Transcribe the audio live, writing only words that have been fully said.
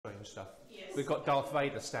and stuff. Yes. We've got Darth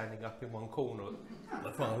Vader standing up in one corner at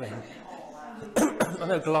the far end. I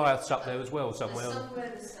know Goliath's up there as well somewhere.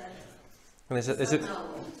 And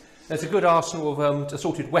there's a good arsenal of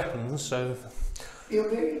assorted weapons, so...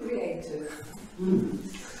 You're very creative.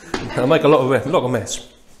 I'll make a lot of mess.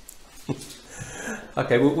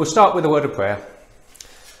 Okay, we'll start with a word of prayer.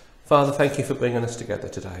 Father, thank you for bringing us together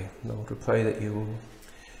today. Lord, we pray that you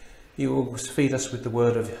will feed us with the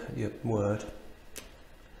word of your word.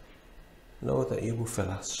 Lord, that you will fill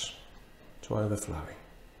us to overflowing.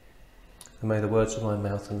 And may the words of my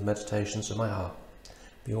mouth and the meditations of my heart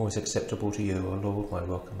be always acceptable to you, O Lord, my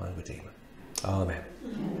rock and my redeemer. Amen.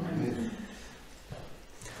 Amen.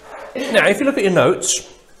 Now, if you look at your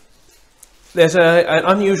notes, there's an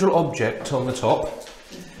unusual object on the top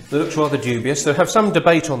that looks rather dubious. They have some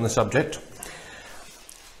debate on the subject.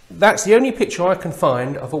 That's the only picture I can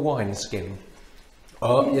find of a wineskin.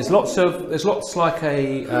 There's lots like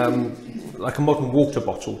a modern water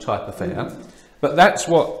bottle type affair, but that's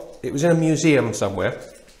what it was in a museum somewhere.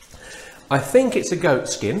 I think it's a goat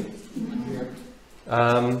skin.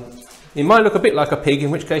 It might look a bit like a pig, in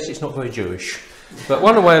which case it's not very Jewish. But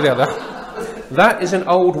one way or the other, that is an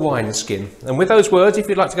old wineskin. And with those words, if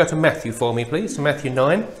you'd like to go to Matthew for me, please, to Matthew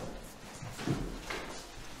 9.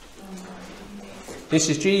 This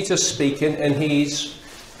is Jesus speaking, and he's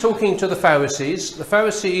talking to the Pharisees. The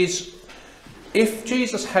Pharisees, if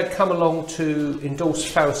Jesus had come along to endorse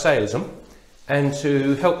Pharisaism and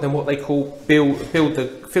to help them what they call fill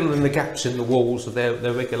in the gaps in the walls of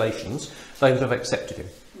their regulations, they would have accepted him.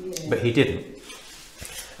 Yeah. But he didn't.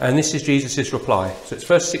 And this is Jesus' reply. So it's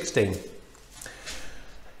verse 16.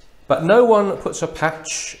 But no one puts a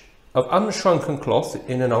patch of unshrunken cloth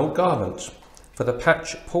in an old garment, for the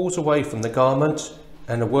patch pulls away from the garment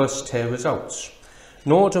and a worse tear results.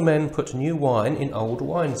 Nor do men put new wine in old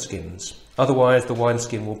wineskins. Otherwise the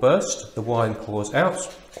wineskin will burst, the wine pours out,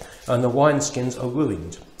 and the wineskins are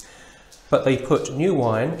ruined. But they put new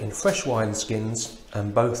wine in fresh wineskins,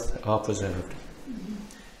 and both are preserved.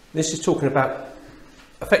 This is talking about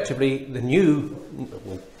effectively the new,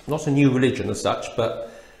 well, not a new religion as such,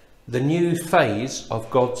 but the new phase of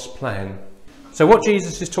God's plan. So what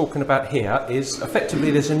Jesus is talking about here is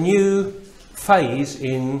effectively there's a new phase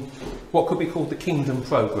in what could be called the kingdom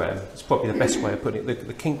program. It's probably the best way of putting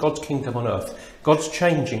it. God's kingdom on earth. God's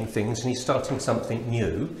changing things and he's starting something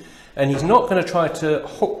new. And he's not going to try to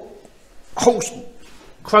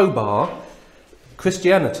crowbar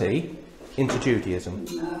Christianity into Judaism.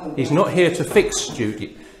 No. He's not here to fix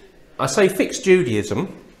Judaism. I say fix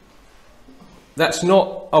Judaism. That's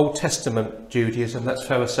not Old Testament Judaism, that's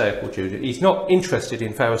Pharisaical Judaism. He's not interested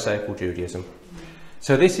in Pharisaical Judaism.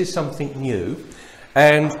 So this is something new.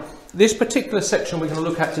 And this particular section we're going to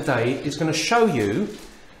look at today is going to show you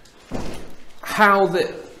how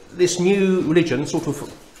this new religion, sort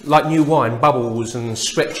of like new wine, bubbles and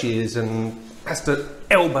stretches and has to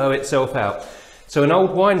elbow itself out. So an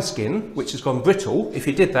old wineskin, which has gone brittle, if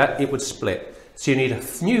you did that, it would split. So you need a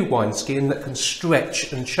new wineskin that can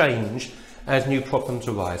stretch and change as new problems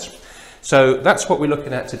arise. So that's what we're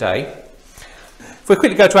looking at today. If we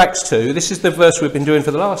quickly go to Acts 2, this is the verse we've been doing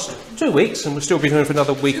for the last 2 weeks, and we'll still be doing for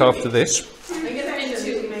another week after this.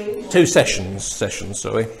 2 sessions,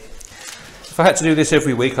 sorry. If I had to do this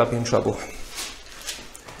every week, I'd be in trouble.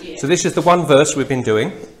 Yeah. So this is the one verse we've been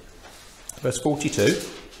doing, verse 42.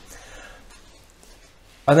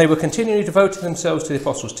 And they were continually devoting themselves to the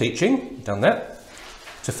apostles' teaching, done that,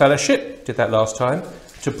 to fellowship, did that last time,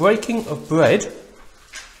 to breaking of bread,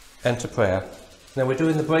 and to prayer. Now we're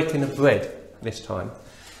doing the breaking of bread this time.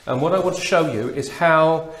 And what I want to show you is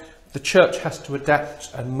how the church has to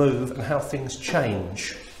adapt and move and how things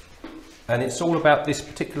change. And it's all about this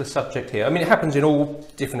particular subject here. I mean, it happens in all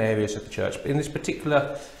different areas of the church, but in this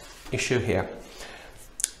particular issue here.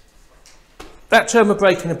 That term of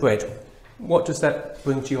breaking of bread, what does that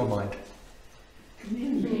bring to your mind?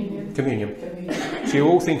 Communion. So you're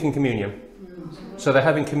all thinking communion. So they're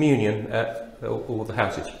having communion at all the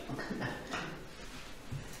houses.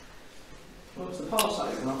 Well, it's the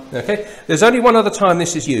Passover. Okay. There's only one other time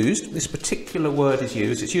this is used. This particular word is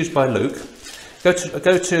used. It's used by Luke. Go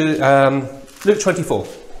to Luke 24.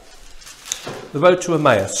 The road to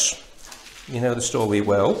Emmaus. You know the story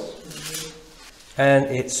well. And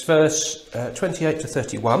it's verse 28 to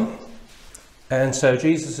 31. And so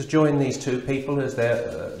Jesus has joined these two people as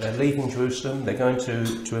they're leaving Jerusalem. They're going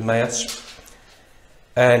to Emmaus.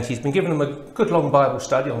 And he's been giving them a good long Bible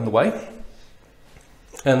study on the way.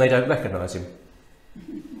 And they don't recognise him.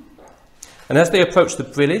 And as they approached the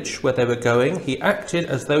village where they were going, he acted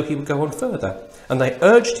as though he would go on further. And they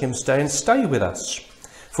urged him, stay with us.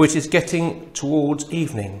 for it is getting towards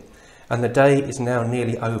evening, and the day is now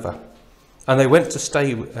nearly over. And he went to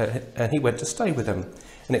stay with them.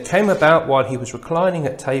 And it came about while he was reclining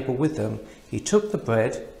at table with them, he took the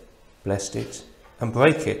bread, blessed it, and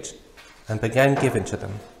brake it, and began giving to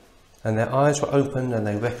them. And their eyes were opened, and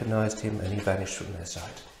they recognised him, and he vanished from their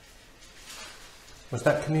sight. Was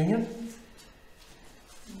that communion?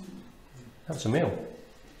 That was a meal.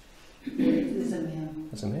 It was a meal.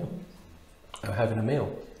 That's a meal. They were having a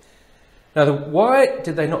meal. Now, why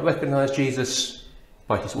did they not recognise Jesus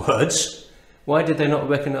by his words? Why did they not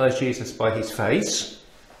recognise Jesus by his face?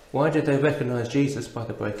 Why did they recognise Jesus by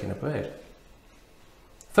the breaking of bread?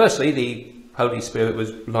 Firstly, the Holy Spirit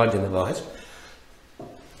was blinding their eyes.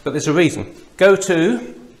 But there's a reason. Go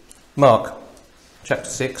to Mark chapter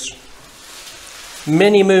 6.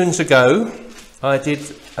 Many moons ago, I did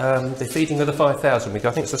the feeding of the 5,000 week.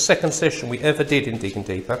 I think it's the second session we ever did in Digging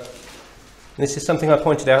Deeper. And this is something I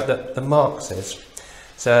pointed out that the Mark says.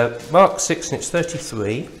 So Mark 6, and it's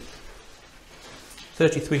 33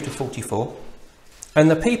 to 44. And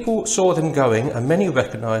the people saw them going, and many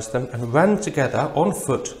recognised them, and ran together on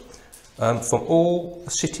foot from all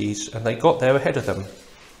the cities, and they got there ahead of them.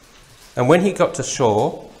 And when he got to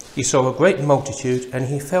shore, he saw a great multitude, and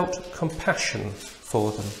he felt compassion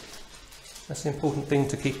for them. That's the important thing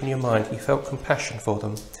to keep in your mind. He felt compassion for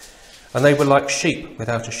them. And they were like sheep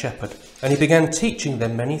without a shepherd. And he began teaching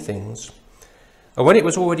them many things. And when it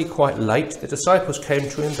was already quite late, the disciples came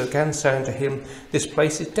to him and began saying to him, "This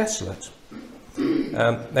place is desolate,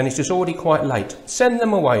 and it is already quite late. Send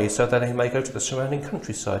them away so that they may go to the surrounding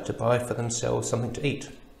countryside to buy for themselves something to eat."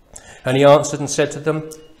 And he answered and said to them,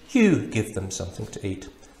 "You give them something to eat."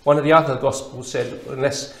 One of the other Gospels said,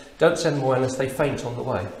 "Don't send them away unless they faint on the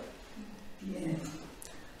way." Yeah.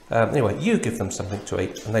 Anyway, "You give them something to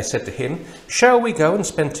eat." And they said to him, "Shall we go and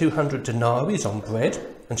spend 200 denarii on bread,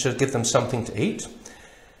 and shall give them something to eat?"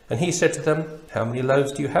 And he said to them, "How many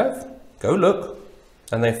loaves do you have? Go look."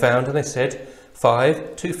 And they found, and they said,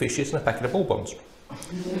 5, 2 fishes, and a packet of bonbons.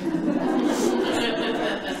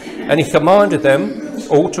 And he commanded them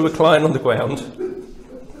all to recline on the ground,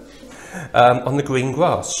 on the green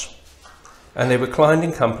grass. And they reclined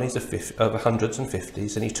in companies of hundreds and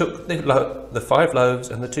fifties. And he took the 5 loaves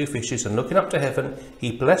and the 2 fishes, and looking up to heaven,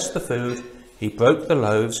 he blessed the food, he broke the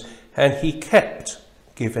loaves, and he kept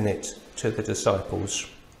giving it to the disciples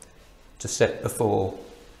to set before.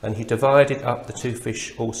 And he divided up the 2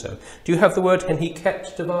 fish also. Do you have the word, and he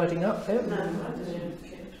kept dividing up there? No, I didn't.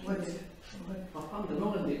 I've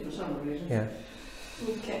underlined it for some reason. Yeah.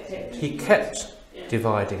 We kept it. He kept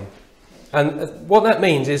dividing. And what that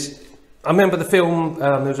means is, I remember the film,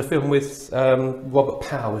 there was a film with Robert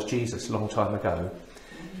Powell as Jesus a long time ago.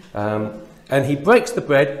 And he breaks the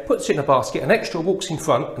bread, puts it in a basket, an extra walks in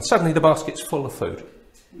front, and suddenly the basket's full of food.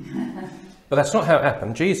 But that's not how it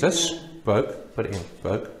happened. Jesus broke, put it in,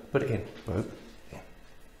 broke, put it in, broke, in.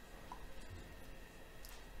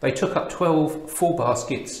 They took up 12 full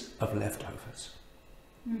baskets of leftovers.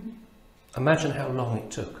 Imagine how long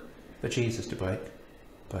it took for Jesus to break.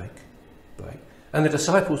 And the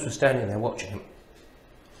disciples were standing there watching him.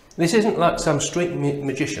 This isn't like some street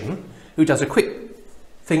magician who does a quick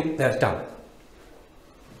thing, they're done.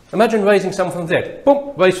 Imagine raising someone from the dead.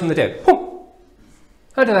 Boom, raised from the dead. Boom.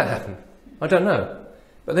 How did that happen? I don't know.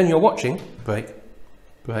 But then you're watching, break.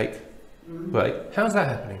 How's that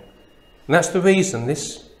happening? And that's the reason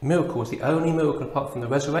this miracle is the only miracle apart from the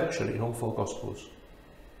resurrection in all 4 Gospels.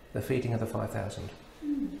 The feeding of the 5,000.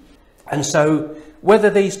 And so, whether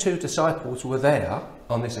these 2 disciples were there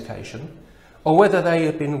on this occasion, or whether they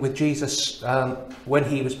had been with Jesus when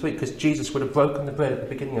he was because Jesus would have broken the bread at the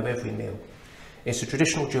beginning of every meal. It's a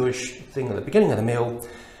traditional Jewish thing at the beginning of the meal.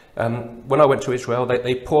 When I went to Israel,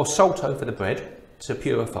 they pour salt over the bread to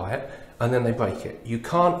purify it, and then they break it. You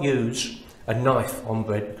can't use a knife on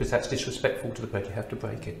bread because that's disrespectful to the bread. You have to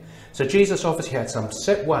break it. So Jesus obviously had some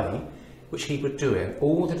set way which he would do it.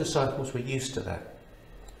 All the disciples were used to that.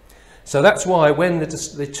 So that's why when the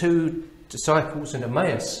 2 disciples in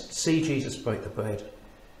Emmaus see Jesus break the bread,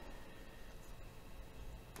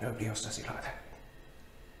 nobody else does it like that.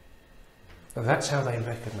 That's how they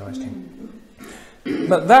recognised him.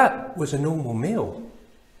 But that was a normal meal.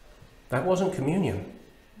 That wasn't communion.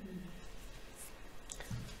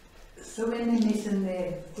 So when they met in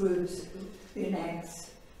their groups in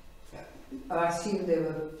Acts, I assume they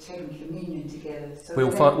were taking communion together. So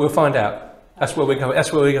We'll find out. That's where we're going.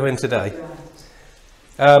 That's where we're going today.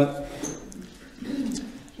 Right.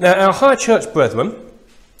 Now, our high church brethren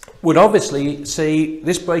would obviously see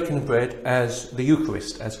this breaking of bread as the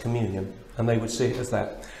Eucharist, as communion, and they would see it as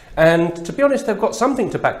that. And to be honest, they've got something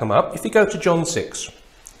to back them up. If you go to John 6,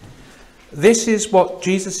 This is what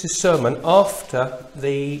Jesus' sermon after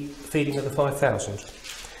the feeding of the 5,000.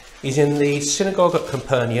 He's in the synagogue at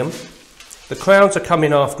Capernaum. The crowds are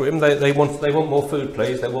coming after him. They want more food,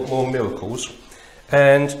 please. They want more miracles.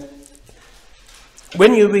 And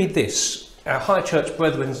when you read this, our High Church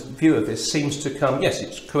Brethren's view of this seems to come, yes,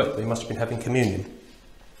 it's correct, they must have been having communion.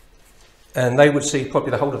 And they would see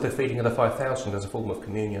probably the whole of the feeding of the 5,000 as a form of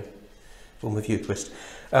communion, form of Eucharist.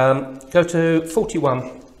 Go to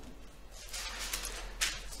 41.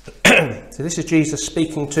 So this is Jesus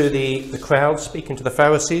speaking to the crowd, speaking to the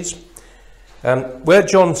Pharisees. Where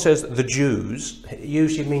John says the Jews, it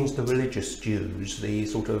usually means the religious Jews, the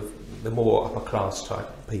sort of the more upper class type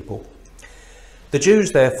people. The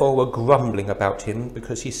Jews therefore were grumbling about him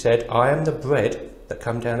because he said, I am the bread that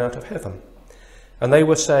come down out of heaven. And they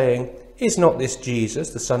were saying, is not this Jesus,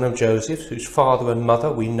 the son of Joseph, whose father and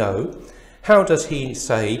mother we know? How does he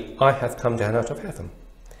say, I have come down out of heaven?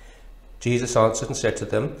 Jesus answered and said to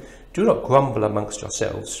them, do not grumble amongst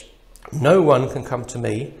yourselves. No one can come to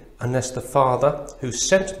me unless the Father who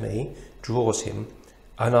sent me draws him,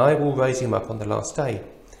 and I will raise him up on the last day.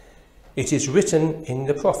 It is written in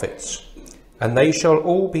the prophets, and they shall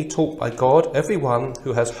all be taught by God. Every one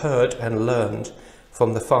who has heard and learned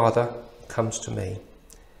from the Father comes to me.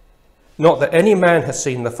 Not that any man has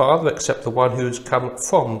seen the Father except the one who has come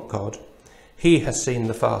from God. He has seen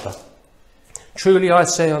the Father. Truly I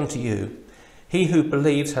say unto you, he who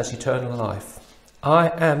believes has eternal life. I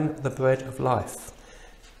am the bread of life.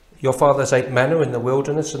 Your fathers ate manna in the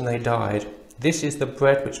wilderness and they died. This is the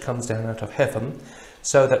bread which comes down out of heaven,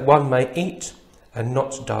 so that one may eat and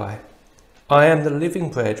not die. I am the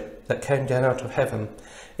living bread that came down out of heaven.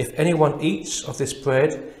 If anyone eats of this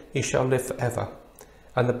bread, he shall live forever.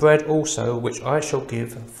 And the bread also which I shall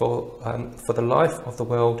give for the life of the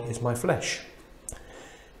world is my flesh.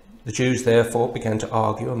 The Jews therefore began to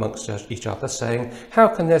argue amongst each other, saying, how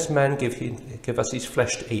can this man give us his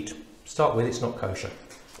flesh to eat? Start with, it's not kosher.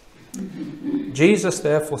 Jesus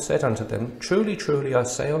therefore said unto them, truly, truly, I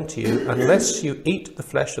say unto you, unless you eat the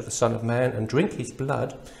flesh of the Son of Man and drink his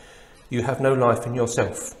blood, you have no life in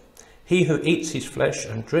yourself. He who eats his flesh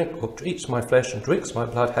and eats my flesh and drinks my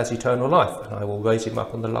blood has eternal life, and I will raise him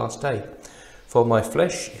up on the last day. For my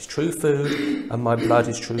flesh is true food, and my blood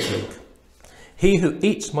is true drink. He who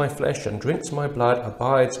eats my flesh and drinks my blood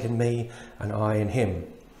abides in me, and I in him.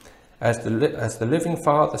 As the living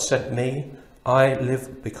Father sent me, I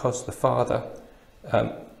live because the Father,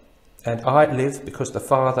 and I live because the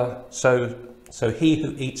Father. So he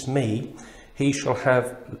who eats me, he shall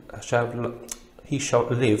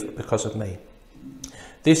live because of me.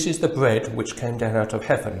 This is the bread which came down out of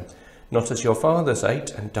heaven, not as your fathers ate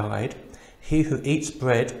and died. He who eats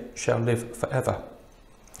bread shall live forever.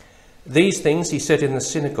 These things he said in the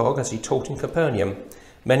synagogue as he taught in Capernaum.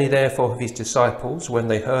 Many therefore of his disciples, when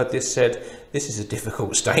they heard this, said, this is a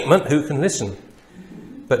difficult statement, who can listen?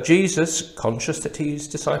 But Jesus, conscious that his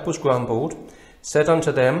disciples grumbled, said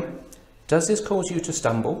unto them, does this cause you to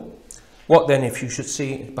stumble? What then if you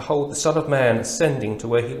should behold the Son of Man ascending to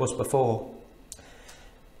where he was before?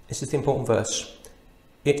 This is the important verse.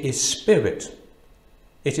 It is spirit.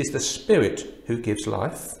 It is the Spirit who gives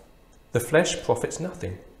life. The flesh profits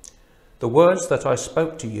nothing. The words that I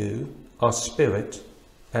spoke to you are spirit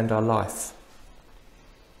and are life.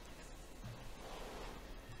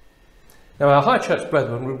 Now our High Church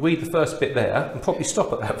brethren will read the first bit there and probably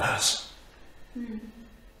stop at that verse.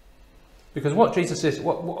 Because what Jesus says,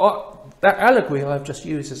 that allegory I've just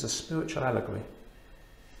used is a spiritual allegory.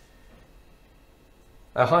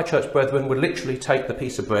 Our High Church brethren would literally take the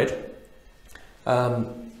piece of bread.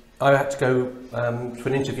 I had to go to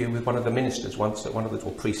an interview with one of the ministers once at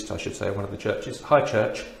or priests I should say, at one of the churches, High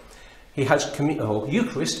Church. He has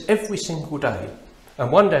Eucharist every single day.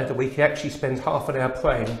 And one day of the week he actually spends half an hour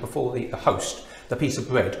praying before the host, the piece of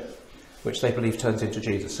bread, which they believe turns into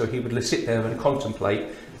Jesus. So he would sit there and contemplate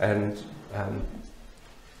and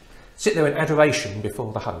sit there in adoration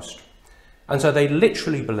before the host. And so they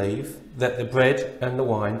literally believe that the bread and the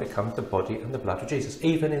wine become the body and the blood of Jesus,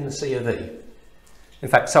 even in the C of E. In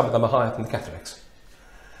fact, some of them are higher than the Catholics.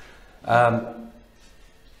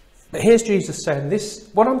 But here's Jesus saying this,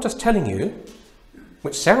 what I'm just telling you,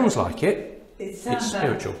 which sounds like it's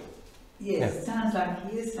spiritual. Yes, it sounds like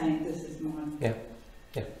he is saying this is mine. Yeah.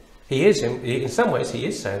 He is, in some ways he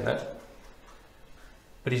is saying that.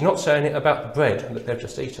 But he's not saying it about the bread that they've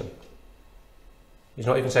just eaten. He's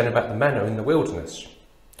not even saying about the manna in the wilderness.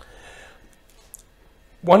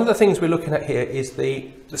 One of the things we're looking at here is the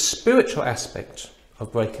spiritual aspect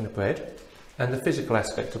of breaking the bread and the physical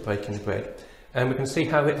aspect of breaking the bread. And we can see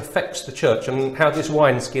how it affects the church and how this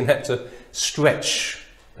wineskin had to stretch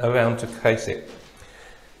around to case it.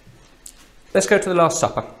 Let's go to the Last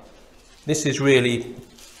Supper. This is really,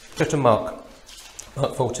 go to Mark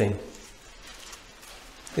 14.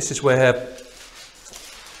 This is where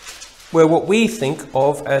what we think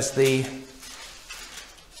of as the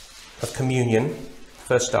communion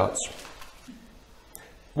first starts.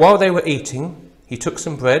 While they were eating, he took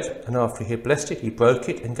some bread, and after he had blessed it, he broke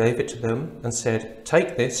it and gave it to them and said,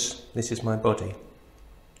 "Take this, this is my body."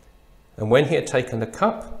 And when he had taken the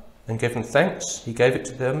cup and given thanks, he gave it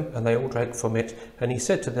to them, and they all drank from it. And he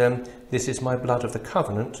said to them, "This is my blood of the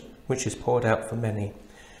covenant, which is poured out for many.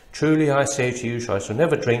 Truly I say to you, I shall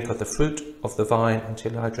never drink of the fruit of the vine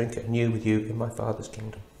until I drink it anew with you in my Father's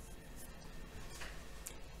kingdom."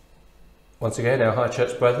 Once again, our High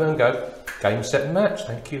Church brethren go, game, set and match,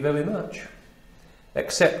 thank you very much.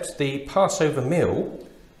 Except the Passover meal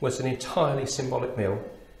was an entirely symbolic meal.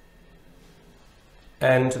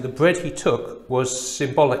 And the bread he took was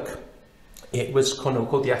symbolic. It was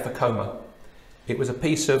called the afakoma. It was a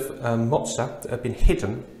piece of matzah that had been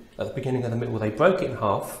hidden at the beginning of the meal. They broke it in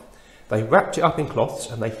half, they wrapped it up in cloths,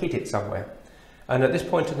 and they hid it somewhere. And at this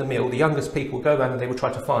point in the meal, the youngest people would go around and they would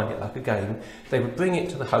try to find it like a game. They would bring it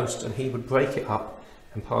to the host, and he would break it up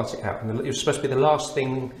and pass it out. And it was supposed to be the last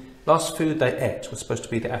food they ate was supposed to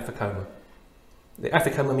be the afakoma. The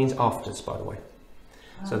afakoma means afters, by the way.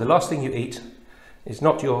 So the last thing you eat is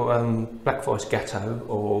not your Black Forest gatto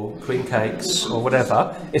or cream cakes or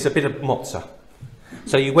whatever. It's a bit of matzah.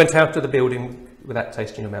 So you went out to the building with that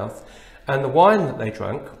taste in your mouth. And the wine that they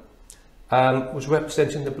drank was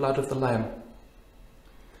representing the blood of the Lamb.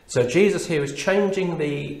 So Jesus here is changing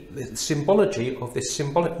the symbology of this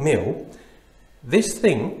symbolic meal. This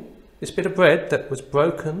thing, this bit of bread that was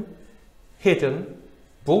broken, hidden,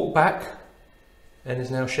 brought back, and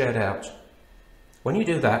is now shared out. When you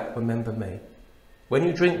do that, remember me. When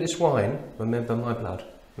you drink this wine, remember my blood.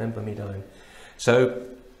 Remember me dying. So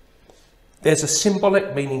there's a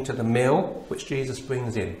symbolic meaning to the meal which Jesus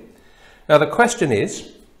brings in. Now the question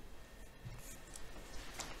is,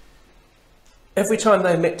 every time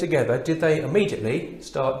they met together, did they immediately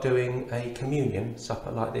start doing a communion supper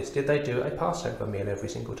like this? Did they do a Passover meal every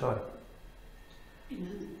single time?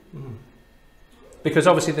 No. Because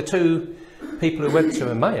obviously the two people who went to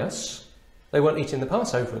Emmaus, they weren't eating the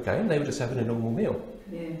Passover again, they were just having a normal meal.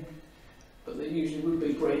 Yeah. But there usually would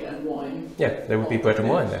be bread and wine. Yeah, there would be bread and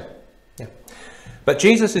wine there. Yeah. But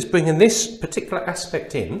Jesus is bringing this particular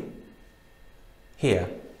aspect in here.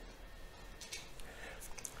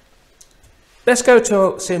 Let's go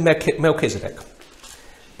to see Melchizedek.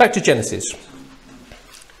 Back to Genesis.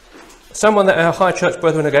 Someone that our High Church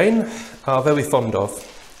brethren again are very fond of.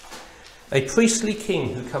 A priestly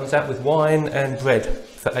king who comes out with wine and bread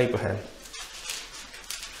for Abraham.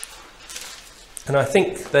 And I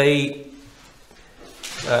think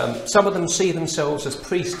some of them see themselves as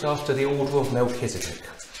priests after the order of Melchizedek.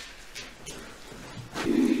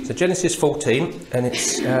 So Genesis 14, and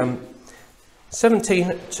it's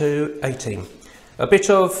 17 to 18. A bit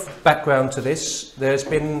of background to this. There's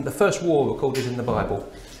been the first war recorded in the Bible.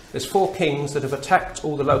 There's 4 kings that have attacked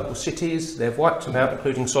all the local cities. They've wiped them out,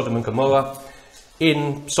 including Sodom and Gomorrah.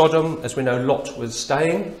 In Sodom, as we know, Lot was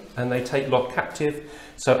staying, and they take Lot captive.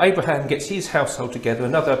 So Abraham gets his household together,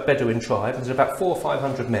 another Bedouin tribe. There's about 400 or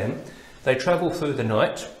 500 men. They travel through the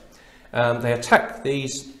night. They attack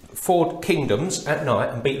these 4 kingdoms at night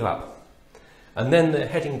and beat them up. And then they're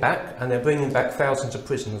heading back, and they're bringing back thousands of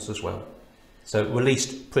prisoners as well. So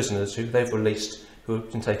released prisoners who they've released who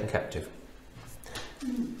have been taken captive.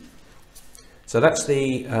 So that's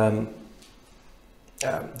the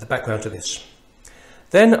background to this.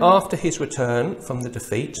 Then after his return from the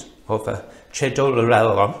defeat of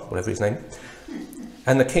Chedorlaomer, whatever his name,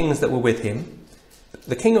 and the kings that were with him,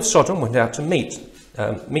 the king of Sodom went out to meet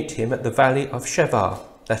him at the valley of Shevar,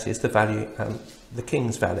 that is the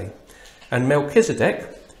king's valley. And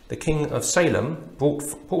Melchizedek, the king of Salem,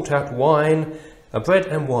 brought out bread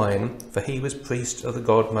and wine, for he was priest of the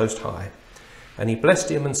God Most High. And he blessed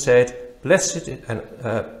him and said,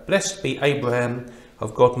 Blessed be Abraham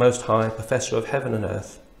of God Most High, possessor of heaven and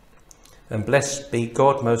earth. And blessed be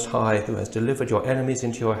God Most High, who has delivered your enemies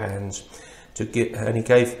into your hands.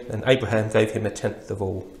 And Abraham gave him 1/10 of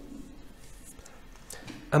all.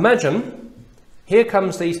 Imagine, here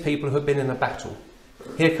comes these people who have been in a battle.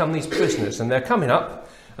 Here come these prisoners, and they're coming up,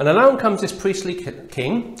 and along comes this priestly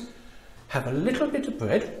king, have a little bit of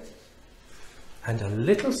bread and a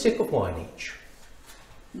little sip of wine each.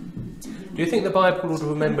 Do you think the Bible would have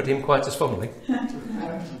remembered him quite as fondly?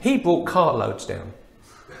 He brought cartloads down.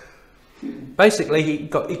 Basically, he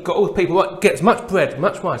got all the people, get as much bread,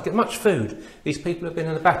 much wine, get much food. These people have been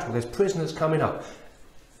in a battle, there's prisoners coming up.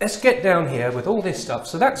 let's get down here with all this stuff.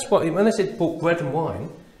 So that's what, when they said bought bread and wine,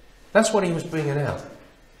 that's what he was bringing out.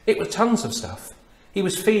 It was tons of stuff. He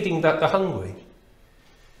was feeding the hungry.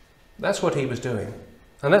 That's what he was doing.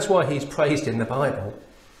 And that's why he's praised in the Bible.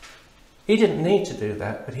 He didn't need to do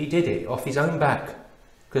that, but he did it off his own back,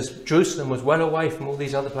 because Jerusalem was well away from all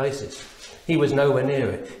these other places. He was nowhere near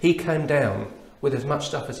it. He came down with as much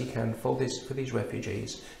stuff as he can for these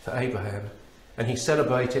refugees, for Abraham. And he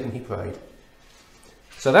celebrated and he prayed.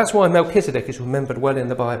 So that's why Melchizedek is remembered well in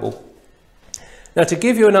the Bible. Now, to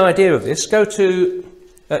give you an idea of this, go to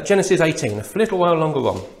Genesis 18, a little while longer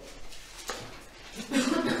on.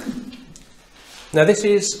 Now, this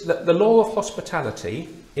is the law of hospitality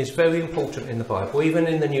is very important in the Bible. Even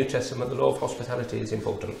in the New Testament, the law of hospitality is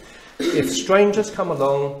important. If strangers come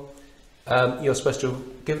along, you're supposed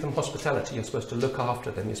to give them hospitality. You're supposed to look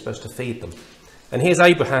after them. You're supposed to feed them. And here's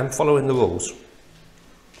Abraham following the rules.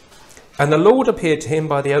 And the Lord appeared to him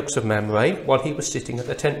by the oaks of Mamre while he was sitting at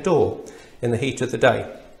the tent door in the heat of the day.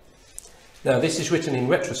 Now, this is written in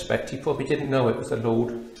retrospect. He probably didn't know it was the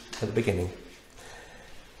Lord at the beginning.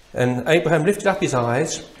 And Abraham lifted up his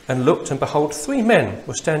eyes and looked, and behold, 3 men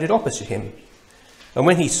were standing opposite him. And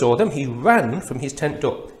when he saw them, he ran from his tent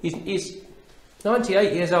door. He's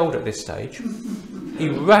 98 years old at this stage. He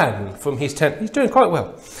ran from his tent. He's doing quite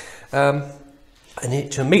well.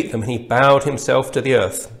 To meet them, and he bowed himself to the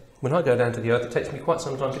earth. When I go down to the earth, it takes me quite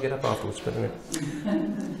some time to get up afterwards. But anyway.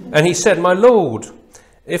 And he said, "My Lord,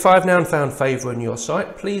 if I have now found favour in your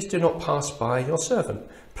sight, please do not pass by your servant.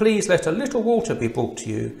 Please let a little water be brought to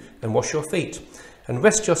you, and wash your feet, and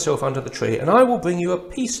rest yourself under the tree, and I will bring you a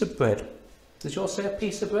piece of bread." Does yours say a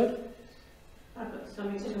piece of bread? I've got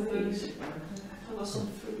some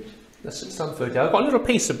food. That's some food. I've got a little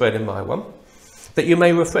piece of bread in my one, that you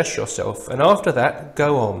may refresh yourself, and after that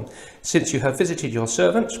go on, since you have visited your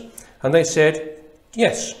servant. And they said,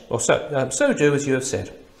 "Yes," or so do as you have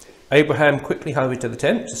said. Abraham quickly hurried to the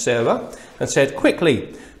tent to Sarah and said,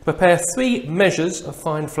 "Quickly, prepare 3 measures of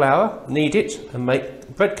fine flour, knead it, and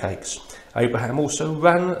make bread cakes." Abraham also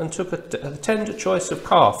ran and took a tender choice of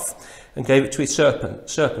calf and gave it to his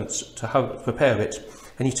servants to prepare it.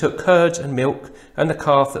 And he took curds and milk and the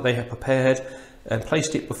calf that they had prepared and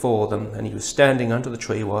placed it before them, and he was standing under the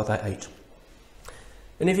tree while they ate.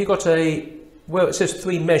 And if you've got where it says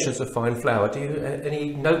 3 measures of fine flour, do you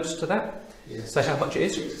any notes to that? Yes. Say how much it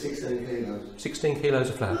is? 16 kilos. 16 kilos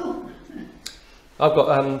of flour. I've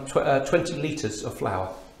got 20 litres of flour.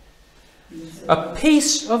 A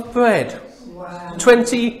piece of bread. Wow.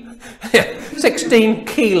 16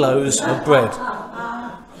 kilos of bread.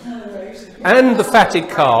 And the fatted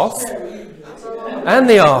calf. And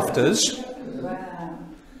the afters. Wow.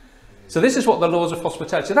 So this is what the laws of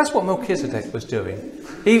hospitality. So that's what Melchizedek was doing.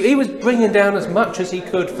 He was bringing down as much as he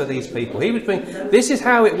could for these people. This is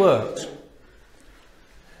how it worked.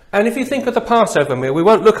 And if you think of the Passover meal, we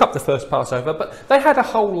won't look up the first Passover, but they had a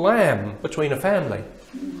whole lamb between a family.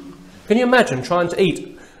 Can you imagine trying to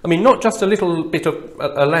eat, I mean, not just a little bit of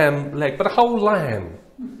a lamb leg, but a whole lamb?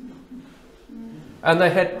 And they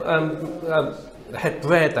had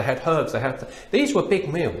bread, they had herbs, these were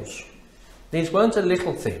big meals. These weren't a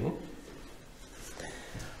little thing.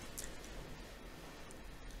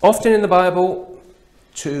 Often in the Bible,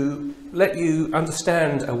 to let you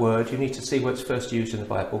understand a word, you need to see where it's first used in the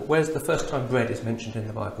Bible. Where's the first time bread is mentioned in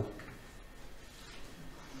the Bible?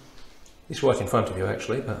 It's right in front of you,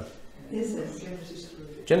 actually. But Is it?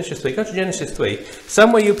 Genesis 3. Go to Genesis 3.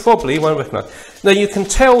 Somewhere you probably won't recognise. Now, you can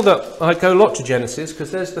tell that I go a lot to Genesis,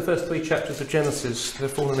 because there's the first 3 chapters of Genesis. They're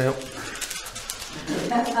fallen out.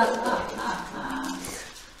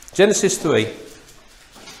 Genesis 3.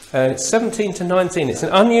 And it's 17 to 19. It's an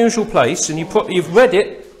unusual place, and you've read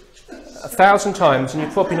it 1,000 times, and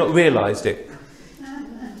you've probably not realised it.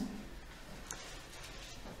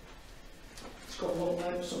 It's got a lot of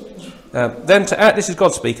episodes. This is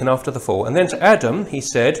God speaking after the fall. And then to Adam he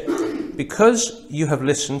said, "Because you have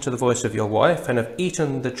listened to the voice of your wife, and have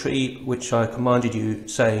eaten the tree which I commanded you,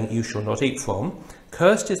 saying, you shall not eat from,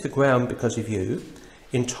 cursed is the ground because of you.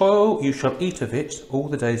 In toil you shall eat of it all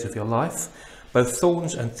the days of your life. Both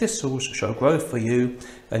thorns and thistles shall grow for you,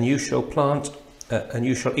 and you shall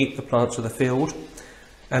eat the plants of the field.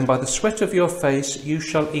 And by the sweat of your face you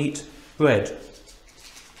shall eat bread,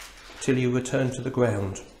 till you return to the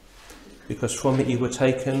ground. Because from it you were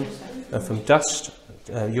taken, and from dust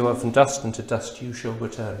you are from dust, and to dust you shall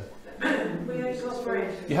return."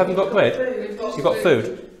 You haven't got bread? You've got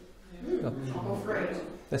food?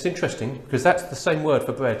 That's interesting, because that's the same word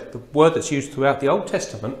for bread. The word that's used throughout the Old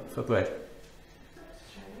Testament for bread.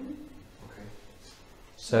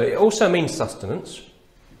 So it also means sustenance.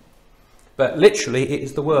 But literally, it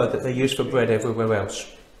is the word that they use for bread everywhere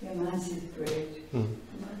else. Yeah, mine says bread.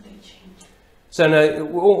 So now,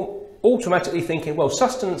 we're all automatically thinking, well,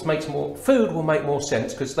 sustenance makes more, food will make more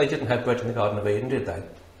sense because they didn't have bread in the Garden of Eden, did they?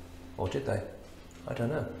 Or did they? I don't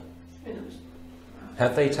know.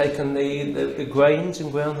 Have they taken the grains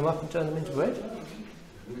and ground them up and turned them into bread?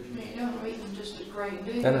 You don't eat them just as grain,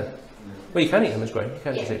 do you? No. Well, you can eat them as grain. You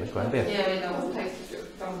can just eat them as grain, yeah. Yeah, no, I've tasted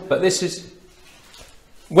it. But this is,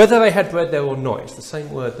 whether they had bread there or not, it's the same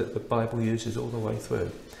word that the Bible uses all the way through.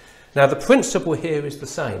 Now, the principle here is the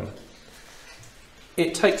same.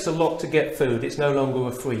 It takes a lot to get food. It's no longer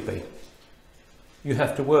a freebie. You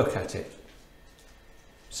have to work at it.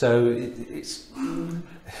 So it's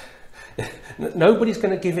nobody's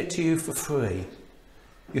going to give it to you for free.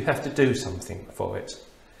 You have to do something for it.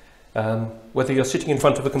 Whether you're sitting in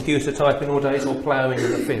front of a computer typing all days or ploughing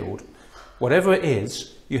in the field, whatever it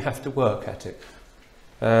is, you have to work at it.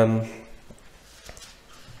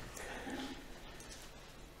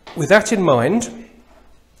 With that in mind,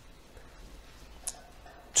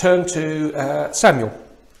 turn to Samuel.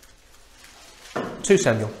 2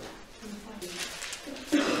 Samuel.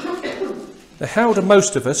 Now, how do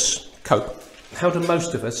most of us cope? How do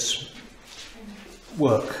most of us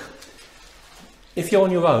work? If you're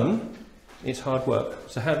on your own, it's hard work.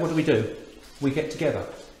 So what do? We get together.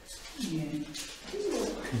 Yeah.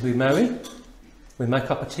 We marry. We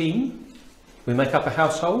make up a team. We make up a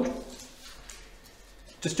household.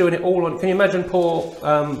 Just doing it all on... Can you imagine poor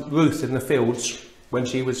Ruth in the fields when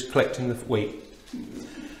she was collecting the wheat?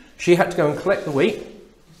 She had to go and collect the wheat.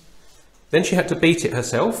 Then she had to beat it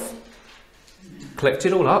herself. Collect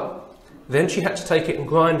it all up. Then she had to take it and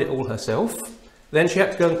grind it all herself. Then she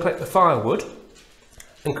had to go and collect the firewood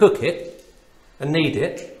and cook it and knead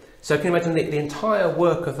it. So can you imagine the entire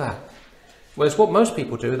work of that? Whereas what most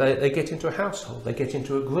people do, they get into a household, they get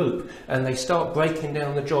into a group, and they start breaking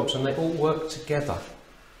down the jobs, and they all work together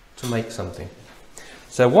to make something.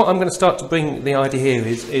 So what I'm going to start to bring the idea here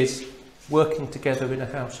is working together in a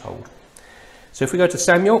household. So if we go to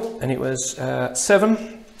Samuel, and it was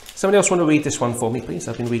 7. Somebody else want to read this one for me, please?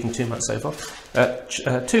 I've been reading too much so far.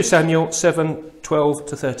 2 Samuel 7, 12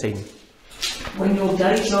 to 13. When your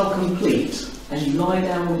days are complete, and you lie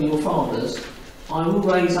down with your fathers, I will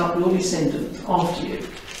raise up your descendant after you,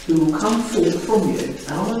 who will come forth from you,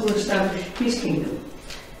 and I will establish his kingdom.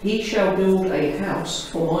 He shall build a house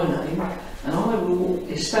for my name, and I will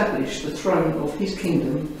establish the throne of his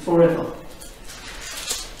kingdom forever.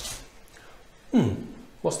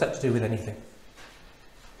 What's that to do with anything?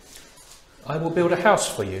 I will build a house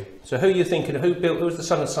for you. So who are you thinking? Who was the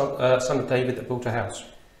son of David that built a house?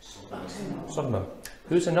 Solomon.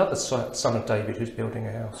 Who's another son of David who's building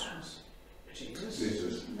a house?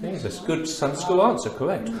 Jesus. Good Sunday school answer,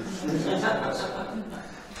 correct.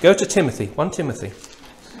 Go to Timothy. 1 Timothy.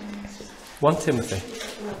 1 Timothy.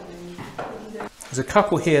 There's a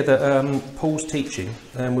couple here that Paul's teaching,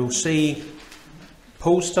 and we'll see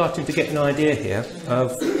Paul's starting to get an idea here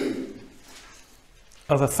of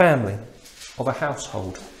a family, of a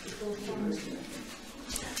household.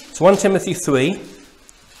 So 1 Timothy 3,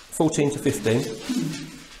 14 to 15.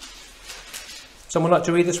 Someone like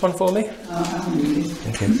to read this one for me? I'll read it.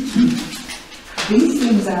 Okay. These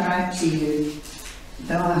things I write to you,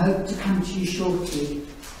 though I hope to come to you shortly.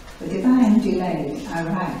 But if I am delayed, I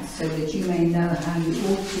write so that you may know how you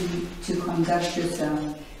ought to conduct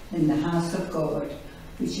yourself in the house of God,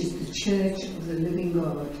 which is the church of the living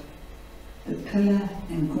God, the pillar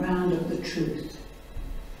and ground of the truth.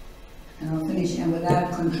 And I'll finish, and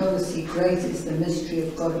without controversy, great is the mystery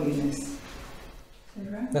of godliness. Is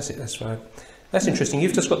that right? That's it, that's right. That's interesting.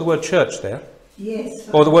 You've just got the word church there. Yes.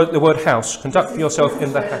 Or the word house. Conduct yourself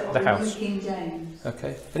in the house. King James.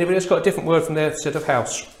 Okay. Anybody else got a different word from there instead of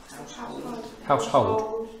house?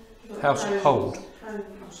 Household. Household.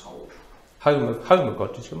 Home of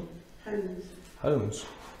God, did you say? Homes.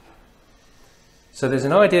 So there's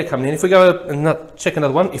an idea coming in. If we go and check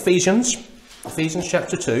another one, Ephesians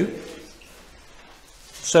chapter 2.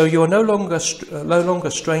 So you are no longer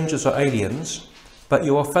strangers or aliens, but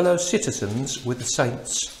you are fellow citizens with the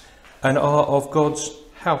saints, and are of God's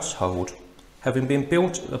household, having been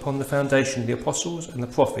built upon the foundation of the apostles and the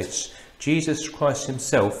prophets, Jesus Christ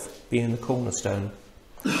himself being the cornerstone,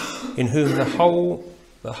 in whom the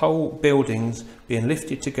whole buildings being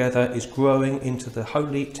lifted together is growing into the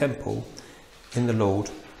holy temple in the Lord,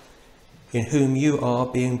 in whom you are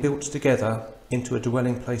being built together into a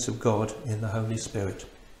dwelling place of God in the Holy Spirit.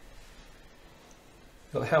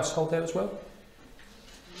 Got the household there as well?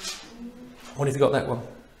 What have you got that one?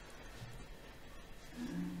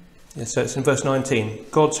 Yes, so it's in verse 19.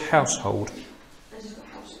 God's household.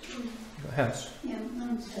 A house. Yeah,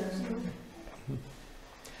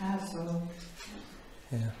 household.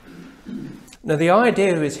 Yeah. Now the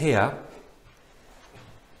idea is here,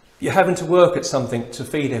 you're having to work at something to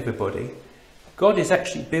feed everybody. God is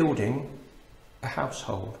actually building a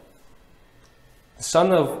household. The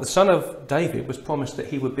son of David was promised that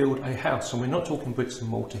he would build a house, and we're not talking bricks and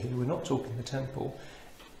mortar here, we're not talking the temple.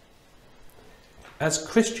 As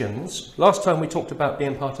Christians, last time we talked about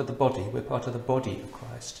being part of the body, we're part of the body of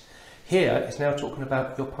Christ. Here it's now talking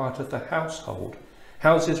about you're part of the household.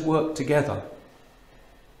 Houses work together.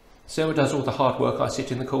 Sarah does all the hard work, I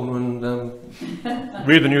sit in the corner and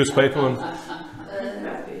read the newspaper and...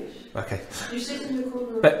 Okay. You sit in the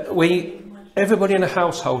corner. But everybody in a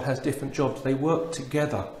household has different jobs. They work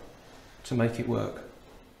together to make it work.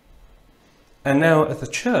 And now at the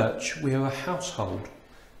church, we are a household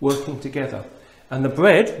working together. And the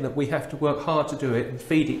bread that we have to work hard to do it and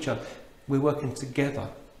feed each other, we're working together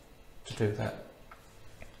to do that.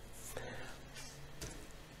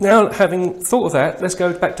 Now, having thought of that, let's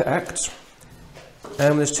go back to Acts.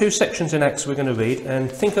 There's 2 sections in Acts we're going to read,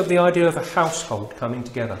 and think of the idea of a household coming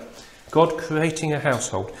together. God creating a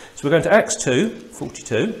household. So we're going to Acts 2,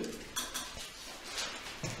 42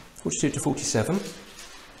 to 47.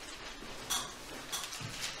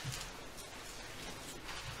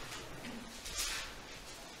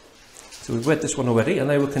 So we've read this one already. And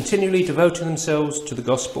they were continually devoting themselves to the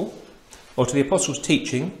gospel, or to the apostles'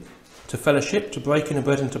 teaching, to fellowship, to breaking of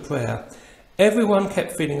bread and to prayer. Everyone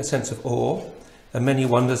kept feeling a sense of awe, and many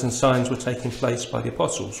wonders and signs were taking place by the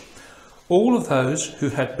apostles. All of those who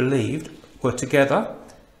had believed were together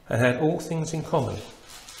and had all things in common.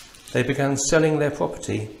 They began selling their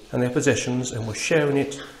property and their possessions and were sharing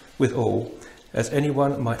it with all, as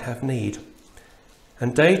anyone might have need.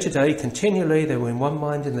 And day to day, continually, they were in one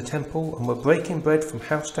mind in the temple and were breaking bread from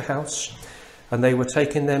house to house, and they were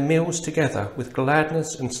taking their meals together with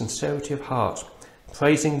gladness and sincerity of heart,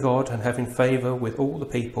 praising God and having favour with all the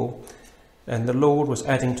people. And the Lord was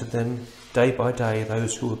adding to them day by day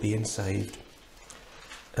those who were being saved.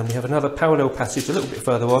 And we have another parallel passage a little bit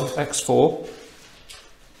further on, Acts 4.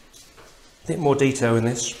 A bit more detail in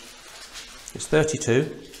this. It's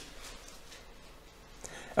 32.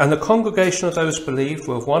 And the congregation of those believed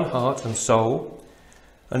were of one heart and soul,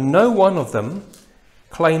 and no one of them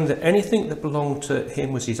claimed that anything that belonged to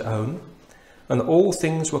him was his own, and that all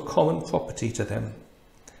things were common property to them.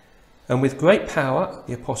 And with great power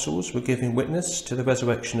the apostles were giving witness to the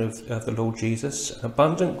resurrection of the Lord Jesus, and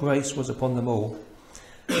abundant grace was upon them all.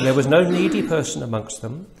 And there was no needy person amongst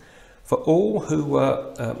them, for all who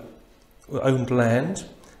owned land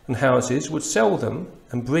and houses would sell them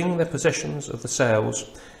and bring their possessions of the sales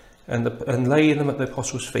and lay them at the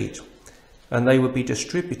apostles' feet, and they would be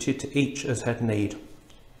distributed to each as had need.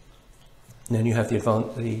 And then you have the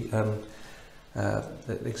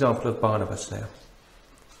example of Barnabas there.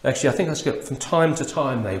 Actually, I think that's good. From time to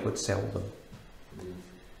time they would sell them.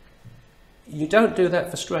 You don't do that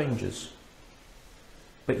for strangers,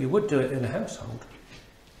 but you would do it in a household.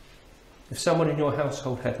 If someone in your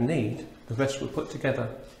household had need, the rest were put together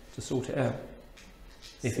to sort it out.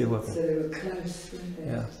 If you're working. So they were close, weren't they?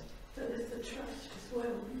 Yeah. But there's the trust as well,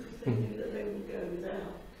 because they knew that they would go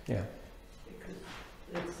without, Yeah. because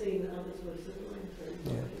they'd seen that others were suffering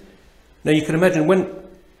through. Yeah. Now you can imagine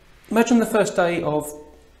imagine the first day of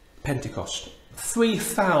Pentecost.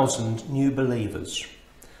 3,000 new believers,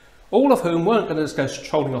 all of whom weren't going to just go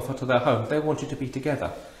strolling off to their home. They wanted to be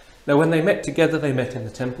together. Now when they met together, they met in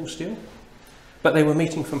the temple still, but they were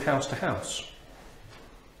meeting from house to house.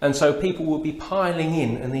 And so people would be piling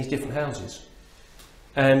in these different houses.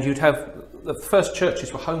 And you'd have, the first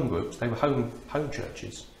churches were home groups, they were home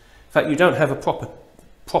churches. In fact, you don't have a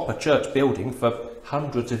proper church building for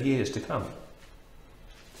hundreds of years to come.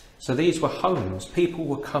 So these were homes. People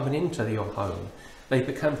were coming into your home. They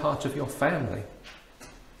become part of your family.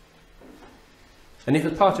 And if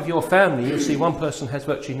as part of your family you see one person has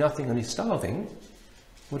virtually nothing and is starving,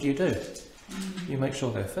 what do? You make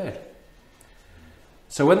sure they're fed.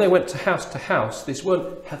 So when they went to house, this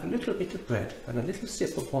weren't have a little bit of bread and a little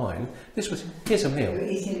sip of wine. This was, here's a They meal. were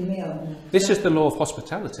eating a meal. This is the law of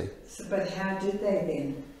hospitality. So, but how did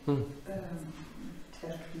they then?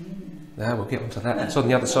 Take communion? Now we'll get onto that. It's on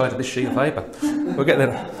the other side of this sheet of paper. We'll get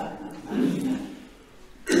there.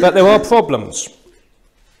 But there are problems.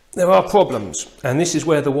 There are problems. And this is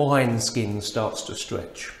where the wineskin starts to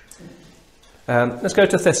stretch. Let's go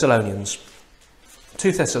to Thessalonians.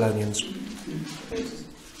 2 Thessalonians.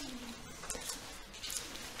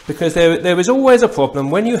 Because there is always a problem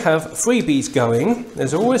when you have freebies going.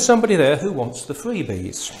 There's always somebody there who wants the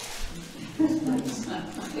freebies.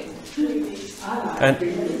 And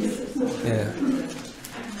Yeah.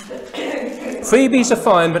 Freebies are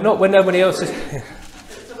fine, but not when nobody else is.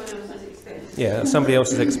 Someone else's expense. Yeah, at somebody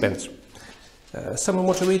else's expense. Someone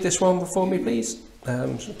want to read this one for me, please?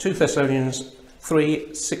 2 Thessalonians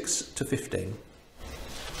 3, 6 to 15.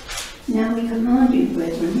 Now we command you,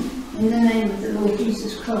 brethren, in the name of the Lord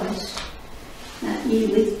Jesus Christ, that ye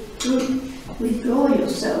withdraw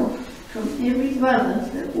yourself from every brother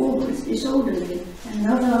that walketh disorderly, and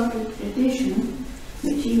not after the tradition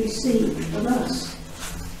which ye received of us.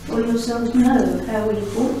 For yourselves know how we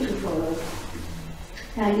ought to follow,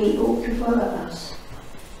 how ye ought to follow us.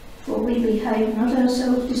 For we behaved not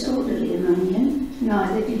ourselves disorderly among you,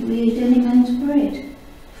 neither did we eat any man's bread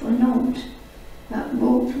for naught, but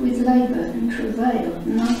walked with labour and travail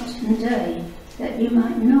night and day, that you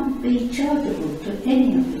might not be chargeable to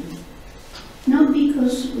any of you. Not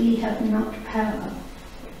because we have not power,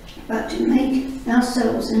 but to make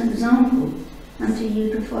ourselves an example unto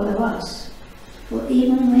you to follow us. For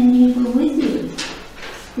even when you were with you,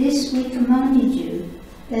 this we commanded you,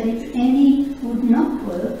 that if any would not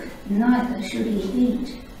work, neither should he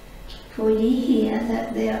eat. For ye hear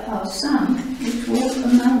that there are some which walk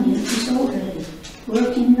among you disorderly,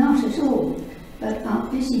 working not at all, but are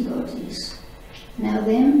busybodies. Now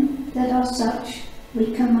them that are such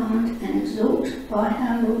we command and exhort by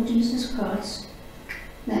our Lord Jesus Christ,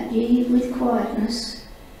 that with quietness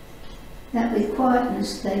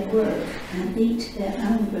they work and eat their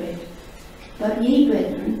own bread. But ye,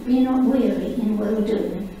 brethren, be not weary in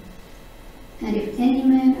well-doing. And if any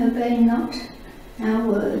man obey not our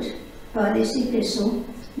word by this epistle,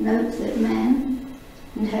 note that man,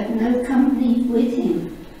 and have no company with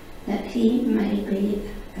him, that he may be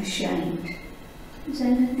ashamed. Is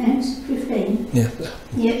that Acts 15? Yeah.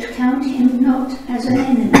 Yet count him not as an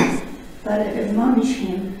enemy, but admonish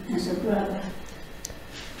him as a brother.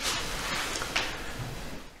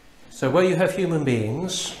 So where you have human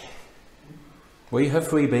beings, where you have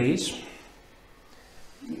freebies,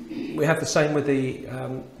 we have the same with the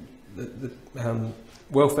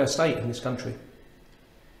welfare state in this country.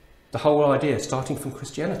 The whole idea, starting from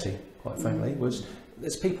Christianity, quite frankly, was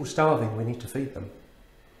there's people starving, we need to feed them.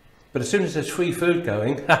 But as soon as there's free food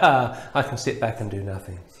going, I can sit back and do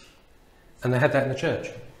nothing. And they had that in the church.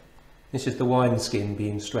 This is the wineskin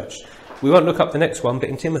being stretched. We won't look up the next one, but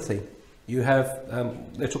in Timothy, you have,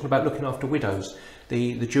 they're talking about looking after widows.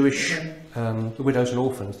 The Jewish, the widows and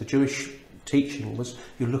orphans, the Jewish teaching was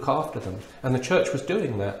you look after them. And the church was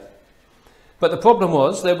doing that. But the problem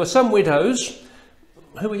was there were some widows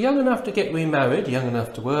who were young enough to get remarried, young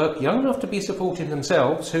enough to work, young enough to be supporting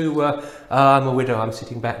themselves, who were, I'm a widow, I'm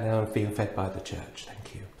sitting back now and being fed by the church,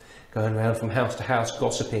 thank you. Going around from house to house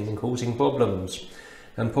gossiping and causing problems.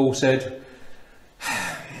 And Paul said,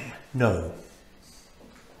 no.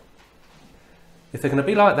 If they're going to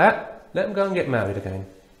be like that, let them go and get married again.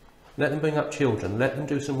 Let them bring up children, let them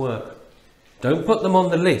do some work. Don't put them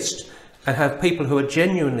on the list and have people who are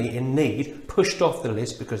genuinely in need pushed off the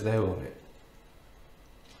list because they're on it.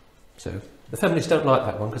 So the feminists don't like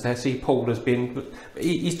that one because they see Paul as being...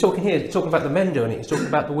 He's talking here, he's talking about the men doing it, he's talking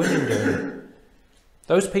about the women doing it.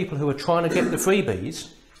 Those people who are trying to get the freebies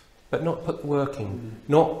but not put the work in,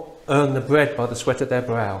 not earn the bread by the sweat of their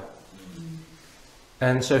brow.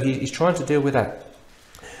 And so he's trying to deal with that.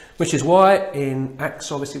 Which is why in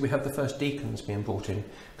Acts, obviously, we have the first deacons being brought in.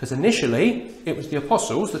 Because initially, it was the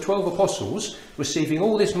apostles, the 12 apostles, receiving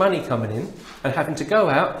all this money coming in and having to go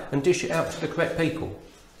out and dish it out to the correct people.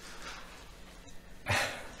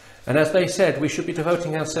 And as they said, we should be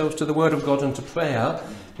devoting ourselves to the Word of God and to prayer,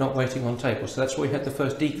 not waiting on tables. So that's why we had the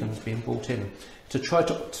first deacons being brought in, to try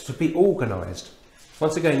to be organised.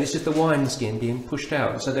 Once again, this is the wineskin being pushed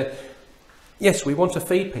out. So that, yes, we want to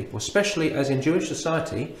feed people, especially as in Jewish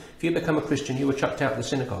society, if you become a Christian, you were chucked out of the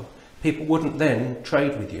synagogue. People wouldn't then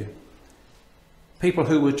trade with you. People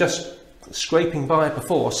who were just scraping by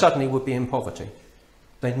before suddenly would be in poverty.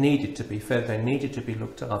 They needed to be fed, they needed to be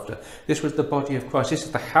looked after. This was the body of Christ, this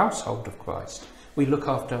is the household of Christ. We look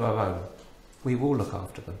after our own. We will look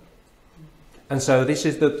after them. And so this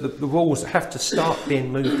is the rules that have to start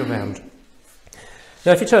being moved around.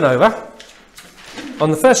 Now if you turn over,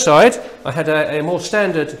 on the first side I had a more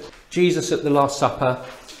standard Jesus at the Last Supper,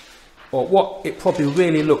 or what it probably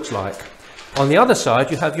really looks like. On the other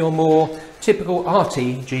side you have your more typical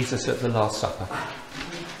arty Jesus at the Last Supper.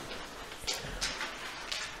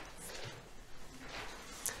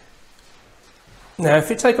 Now,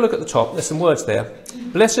 if you take a look at the top, there's some words there.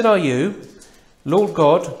 Blessed are you, Lord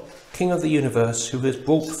God, King of the universe, who has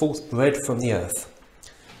brought forth bread from the earth.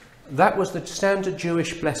 That was the standard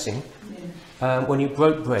Jewish blessing when you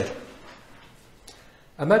broke bread.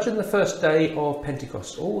 Imagine the first day of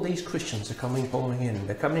Pentecost. All these Christians are pouring in.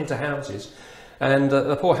 They're coming into houses. And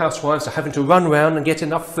the poor housewives are having to run round and get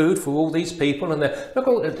enough food for all these people. And they're, look,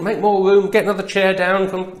 oh, make more room, get another chair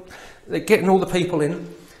down. They're getting all the people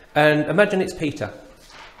in. And imagine it's Peter.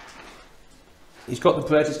 He's got the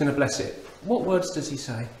bread, he's going to bless it. What words does he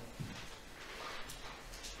say?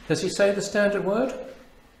 Does he say the standard word?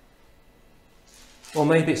 Or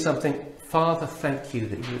maybe it's something, Father, thank you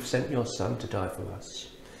that you have sent your Son to die for us.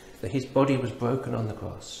 That his body was broken on the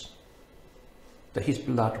cross. That his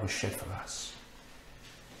blood was shed for us.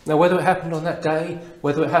 Now, whether it happened on that day,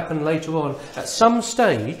 whether it happened later on, at some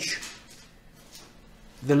stage,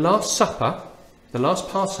 the Last Supper, the last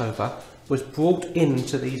Passover, was brought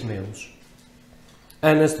into these meals.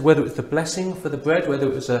 And as to whether it was the blessing for the bread, whether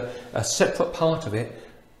it was a separate part of it,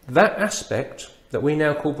 that aspect that we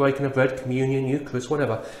now call breaking of bread, communion, Eucharist,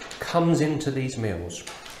 whatever, comes into these meals.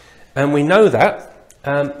 And we know that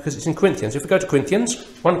because it's in Corinthians. If we go to Corinthians,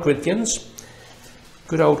 1 Corinthians,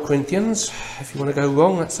 good old Corinthians, if you want to go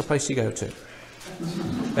wrong, that's the place you go to.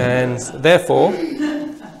 And therefore,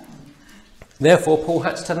 Paul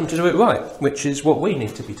had to tell them to do it right, which is what we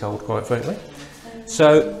need to be told, quite frankly.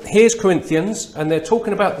 So here's Corinthians, and they're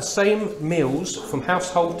talking about the same meals from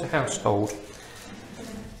household to household.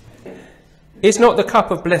 Is not the cup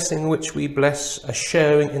of blessing which we bless a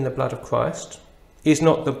sharing in the blood of Christ? Is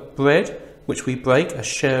not the bread which we break a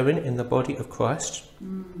sharing in the body of Christ?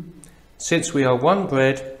 Since we are one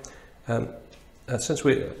bread,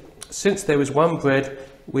 since there is one bread,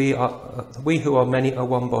 we who are many are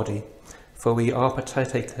one body, for we are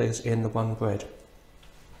partakers in the one bread.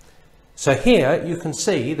 So here you can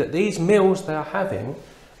see that these meals they are having,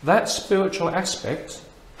 that spiritual aspect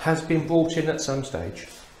has been brought in at some stage.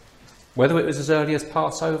 Whether it was as early as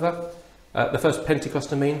Passover, the first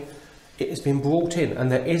Pentecost, it has been brought in,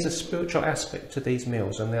 and there is a spiritual aspect to these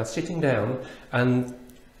meals, and they are sitting down, and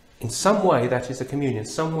in some way that is a communion, in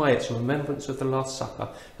some way it's a remembrance of the Last Supper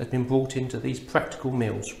that has been brought into these practical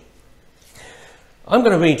meals. I'm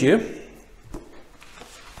going to read you a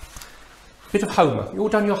bit of Homer. You all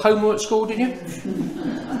done your Homer at school, didn't you?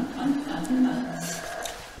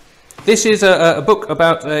 This is a book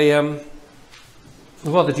about a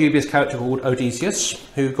rather dubious character called Odysseus,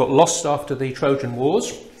 who got lost after the Trojan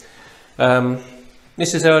Wars.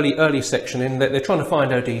 This is early section in that they're trying to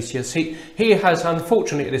find Odysseus. He has,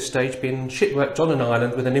 unfortunately at this stage, been shipwrecked on an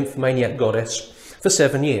island with an nymphomaniac goddess for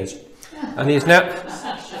 7 years. And he's now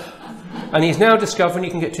discovering he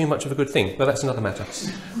can get too much of a good thing, but that's another matter.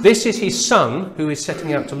 This is his son who is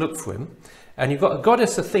setting out to look for him. And you've got a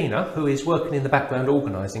goddess Athena who is working in the background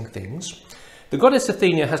organising things. The goddess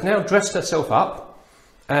Athena has now dressed herself up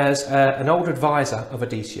as an old advisor of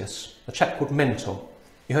Odysseus, a chap called Mentor.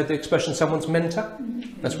 You heard the expression someone's mentor?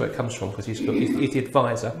 That's where it comes from, because he's the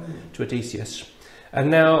advisor to Odysseus. And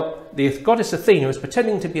now the goddess Athena is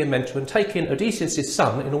pretending to be a mentor and taking Odysseus'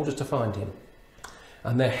 son in order to find him.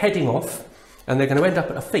 And they're heading off, and they're going to end up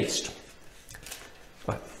at a feast.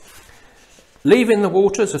 Right. Leaving the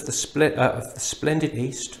waters of the splendid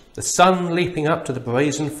east, the sun leaping up to the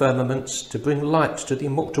brazen firmaments to bring light to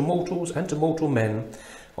mortals and to mortal men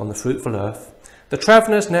on the fruitful earth, the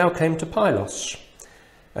travellers now came to Pylos,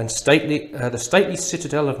 and the stately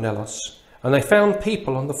citadel of Nelos, and they found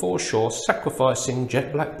people on the foreshore sacrificing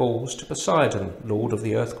jet black bulls to Poseidon, lord of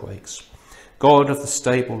the earthquakes, god of the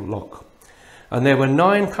stable lock. And there were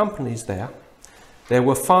 9 companies there. There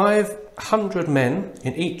were 500 men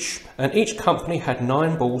in each, and each company had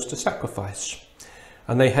 9 bulls to sacrifice.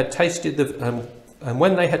 And they had tasted and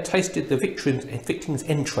when they had tasted the victims'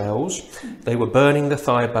 entrails, they were burning the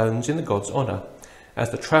thigh bones in the god's honour,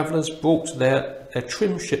 as the travellers brought their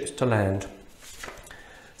trim ships to land.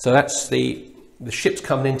 So that's the ships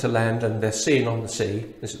coming into land, and they're seeing on the sea.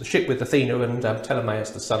 This is the ship with Athena and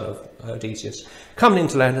Telemachus, the son of Odysseus, coming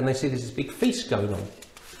into land, and they see there's this big feast going on.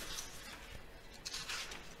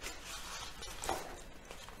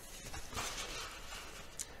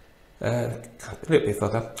 A little bit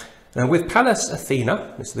further. With Pallas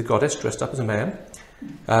Athena, this is the goddess dressed up as a man,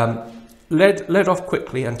 led off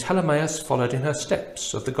quickly, and Telemachus followed in her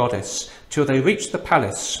steps of the goddess till they reached the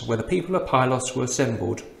palace where the people of Pylos were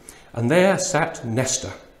assembled. And there sat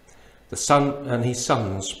Nestor, the son and his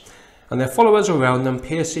sons, and their followers around them,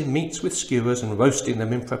 piercing meats with skewers and roasting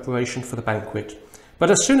them in preparation for the banquet.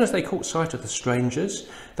 But as soon as they caught sight of the strangers,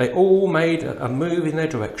 they all made a move in their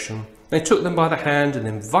direction. They took them by the hand and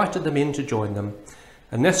invited them in to join them.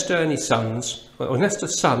 And Nestor and his sons,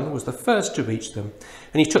 Nestor's son was the first to reach them,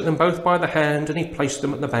 and he took them both by the hand, and he placed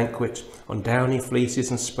them at the banquet on downy fleeces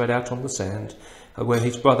and spread out on the sand, where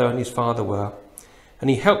his brother and his father were. And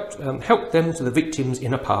he helped them to the victims'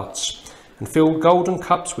 inner parts, and filled golden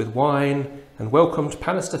cups with wine, and welcomed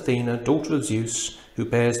Pallas Athena, daughter of Zeus, who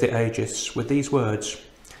bears the Aegis, with these words: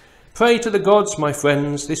 "Pray to the gods, my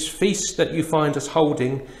friends, this feast that you find us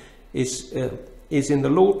holding is in the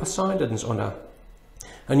Lord Poseidon's honour.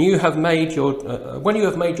 And you have made your when you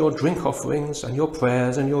have made your drink offerings and your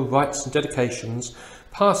prayers and your rites and dedications,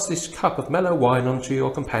 pass this cup of mellow wine on to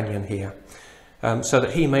your companion here, so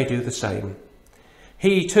that he may do the same.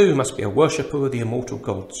 He too must be a worshipper of the immortal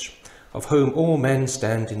gods, of whom all men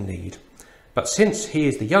stand in need. But since he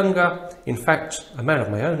is the younger, in fact a man of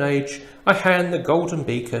my own age, I hand the golden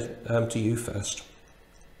beaker to you first."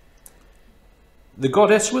 The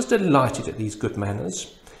goddess was delighted at these good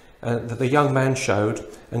manners that the young man showed,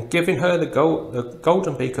 and giving her the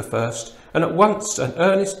golden beaker first, and at once an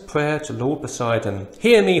earnest prayer to Lord Poseidon: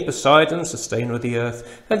 "Hear me, Poseidon, sustainer of the earth,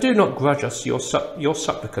 and do not grudge us your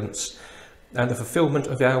supplicants and the fulfilment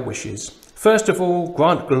of our wishes. First of all,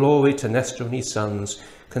 grant glory to Nestor and his sons.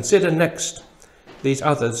 Consider next these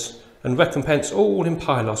others, and recompense all in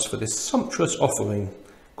Pylos for this sumptuous offering.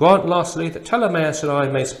 Grant lastly that Ptolemaeus and I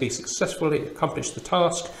may be successfully accomplish the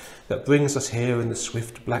task that brings us here in the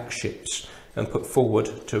swift black ships, and put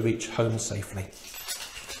forward to reach home safely."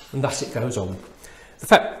 And thus it goes on. In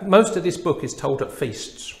fact, most of this book is told at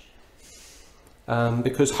feasts,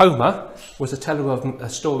 because Homer was a teller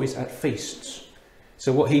of stories at feasts.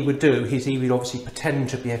 So what he would do is he would obviously pretend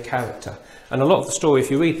to be a character. And a lot of the story, if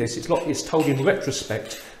you read this, it's told in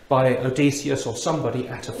retrospect by Odysseus or somebody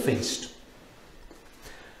at a feast.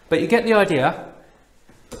 But you get the idea.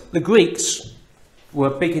 The Greeks were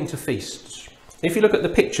big into feasts. If you look at the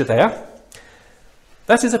picture there,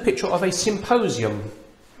 that is a picture of a symposium.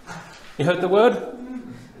 You heard the word?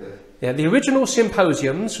 Yeah, the original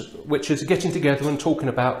symposiums, which is getting together and talking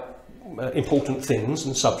about important things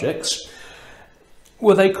and subjects,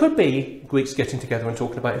 well, they could be Greeks getting together and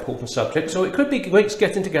talking about important subjects, or it could be Greeks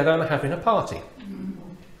getting together and having a party.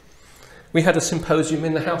 We had a symposium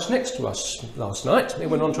in the house next to us last night. It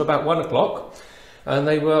went on to about 1 o'clock, and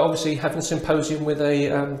they were obviously having a symposium with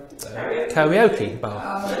a karaoke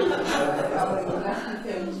bar.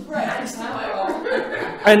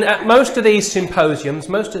 And at most of these symposiums,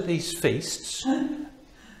 most of these feasts,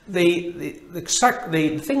 the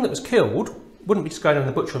thing that was killed wouldn't be just going on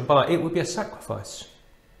the butcher and buy it, it would be a sacrifice.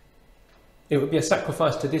 It would be a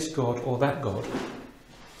sacrifice to this god or that god.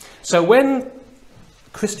 So when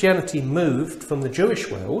Christianity moved from the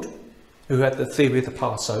Jewish world, who had the theory of the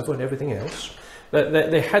Passover and everything else,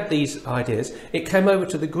 they had these ideas, it came over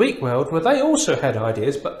to the Greek world where they also had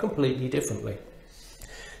ideas, but completely differently.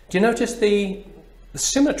 Do you notice the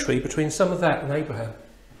symmetry between some of that and Abraham?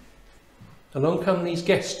 Along come these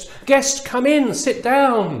guests. Guests, come in, sit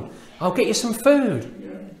down. I'll get you some food.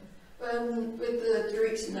 With the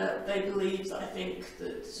Greeks and that, they believed, I think,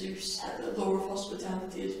 that Zeus had the law of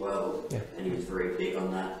hospitality as well, and he was very big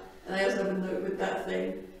on that. And I also have a note with that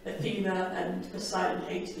thing, Athena and Poseidon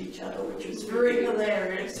hated each other, which was very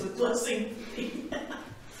hilarious with blessing.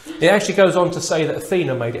 It actually goes on to say that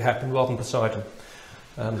Athena made it happen rather than Poseidon.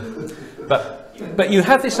 But you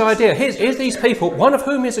have this idea. Here's these people, one of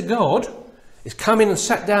whom is a god, is come in and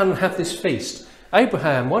sat down and have this feast.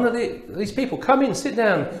 Abraham, one of these people, come in, sit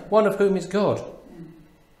down, one of whom is God.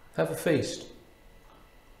 Have a feast.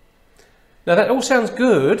 Now that all sounds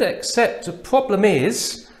good, except the problem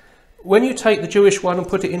is, when you take the Jewish one and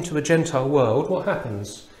put it into a Gentile world, what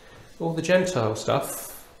happens? All the Gentile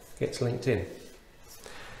stuff gets linked in.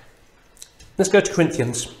 Let's go to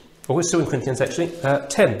Corinthians. Or we're still in Corinthians actually.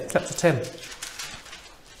 Chapter 10.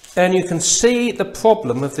 And you can see the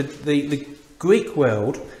problem of the Greek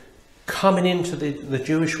world coming into the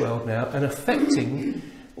Jewish world now and affecting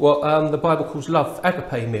what the Bible calls love,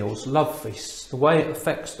 agape meals, love feasts, the way it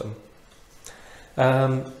affects them.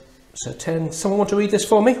 So 10, someone want to read this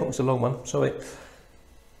for me? It was a long one, sorry.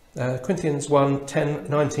 Corinthians 1, 10,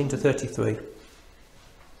 19 to 33.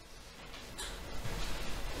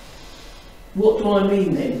 What do I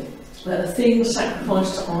mean then? That a thing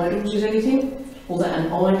sacrificed to idols is anything? Or that an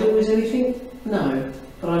idol is anything? No.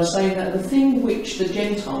 But I say that the thing which the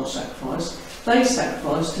Gentiles sacrifice, they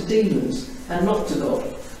sacrifice to demons, and not to God.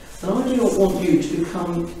 And I do not want you to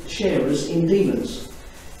become sharers in demons.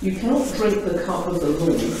 You cannot drink the cup of the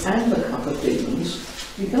Lord and the cup of demons.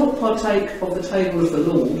 You cannot partake of the table of the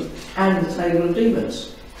Lord and the table of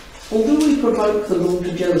demons. Or do we provoke the Lord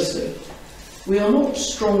to jealousy? We are not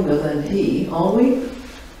stronger than he, are we?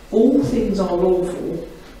 All things are lawful,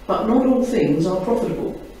 but not all things are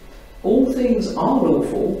profitable. All things are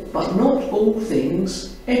lawful, but not all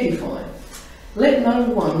things edify. Let no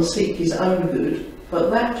one seek his own good, but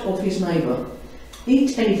that of his neighbour.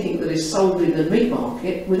 Eat anything that is sold in the meat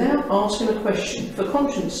market without asking a question for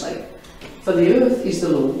conscience sake, for the earth is the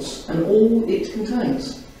Lord's and all it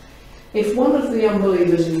contains. If one of the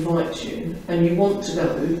unbelievers invites you and you want to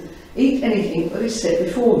go, eat anything that is set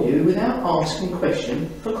before you without asking question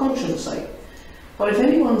for conscience sake. But if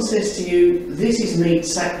anyone says to you, this is meat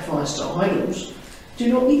sacrificed to idols,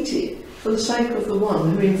 do not eat it for the sake of the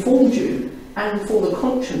one who informed you and for the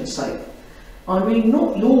conscience sake. I mean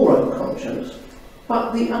not your own conscience,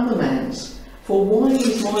 but the other man's. For why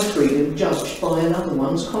is my freedom judged by another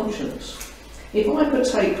one's conscience? If I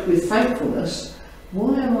partake with thankfulness,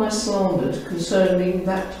 why am I slandered concerning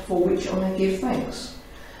that for which I give thanks?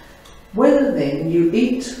 Whether then you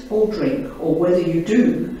eat or drink, or whether you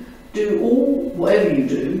do all, whatever you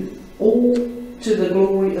do, all to the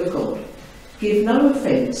glory of God. Give no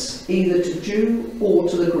offence either to Jew or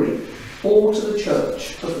to the Greek, or to the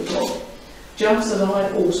church of the God, just as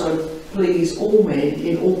I also please all men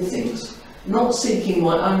in all things, not seeking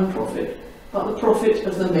my own profit, but the profit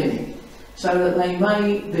of the many, so that they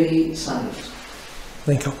may be saved.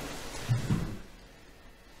 Thank you.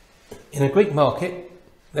 In a Greek market,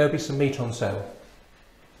 there will be some meat on sale.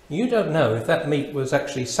 You don't know if that meat was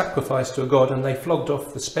actually sacrificed to a god and they flogged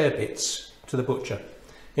off the spare bits to the butcher.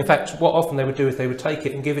 In fact, what often they would do is they would take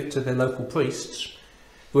it and give it to their local priests,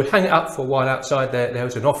 who would hang it up for a while outside there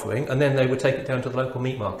was an offering, and then they would take it down to the local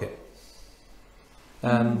meat market.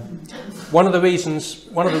 One of the reasons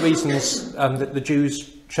that the Jews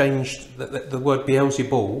changed the word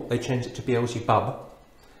Beelzebul, they changed it to Beelzebub.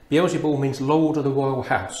 Beelzebul means Lord of the royal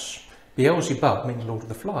house. Beelzebub means Lord of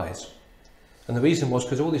the flies. And the reason was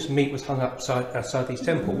because all this meat was hung up outside these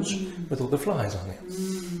temples with all the flies on it.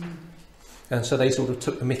 And so they sort of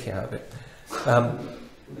took the mickey out of it.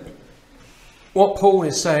 What Paul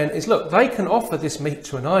is saying is, look, they can offer this meat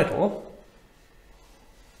to an idol.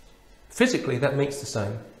 Physically, that meat's the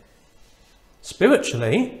same.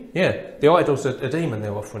 Spiritually, yeah, the idol's a demon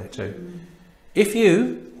they're offering it to. If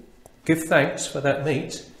you give thanks for that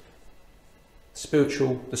meat, the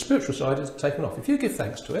spiritual side is taken off. If you give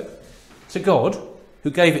thanks to it, to God,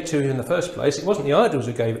 who gave it to you in the first place, it wasn't the idols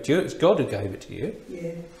who gave it to you, it was God who gave it to you.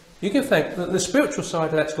 Yeah. You give thanks, the spiritual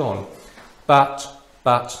side of that's gone. But,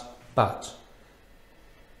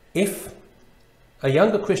 if a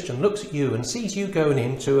younger Christian looks at you and sees you going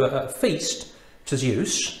into a feast to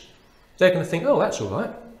Zeus, they're going to think, oh, that's all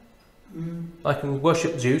right. I can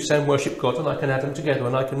worship Zeus and worship God, and I can add them together,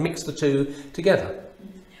 and I can mix the two together.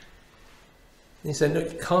 And he said, no,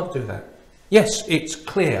 you can't do that. Yes, it's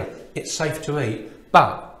clear, it's safe to eat,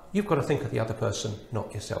 but you've got to think of the other person,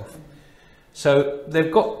 not yourself. So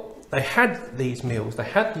they had these meals, they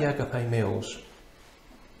had the agape meals,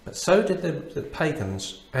 but so did the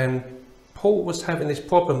pagans. And Paul was having this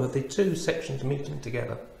problem of the two sections meeting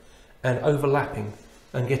together and overlapping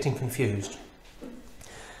and getting confused.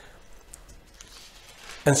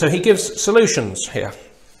 And so he gives solutions here.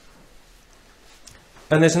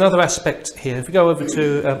 And there's another aspect here. If we go over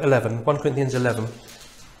to 1 Corinthians 11,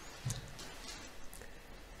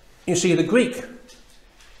 you see the Greek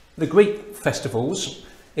festivals,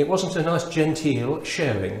 it wasn't a nice genteel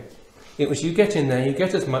sharing. It was you get in there, you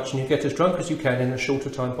get as much and you get as drunk as you can in as short a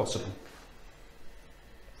time possible.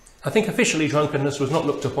 I think officially drunkenness was not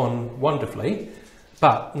looked upon wonderfully,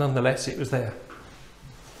 but nonetheless it was there.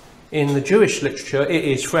 In the Jewish literature it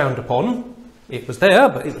is frowned upon. It was there,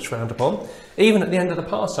 but it was frowned upon. Even at the end of the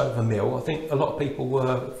Passover meal, I think a lot of people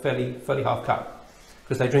were fairly half cut,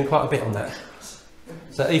 because they drink quite a bit on that.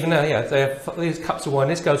 So even now, yeah, they have these cups of wine.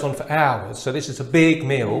 This goes on for hours, so this is a big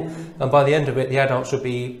meal, and by the end of it, the adults would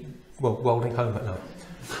be, well, rolling home at night.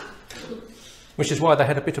 Which is why they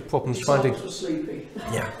had a bit of problems finding... sleepy.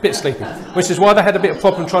 Yeah, a bit sleepy. Which is why they had a bit of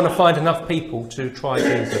problem trying to find enough people to try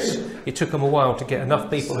Jesus. It took them a while to get enough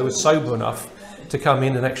people who were sober enough to come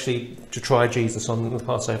in and actually to try Jesus on the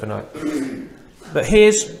Passover night. But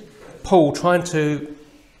here's Paul trying to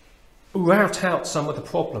rout out some of the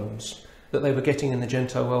problems that they were getting in the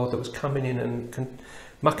Gentile world that was coming in and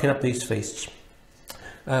mucking up these feasts.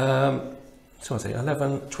 So I say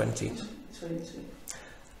 11:20.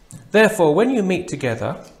 Therefore, when you meet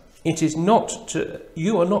together, it is not to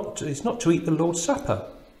eat the Lord's Supper.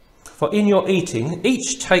 For in your eating,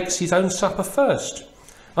 each takes his own supper first,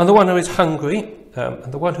 and the one who is hungry, and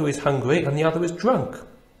the other is drunk.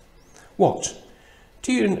 What?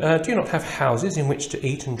 Do you not have houses in which to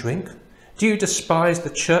eat and drink? Do you despise the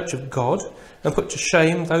church of God and put to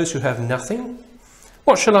shame those who have nothing?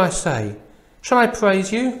 What shall I say? Shall I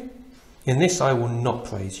praise you? In this I will not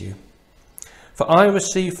praise you. For I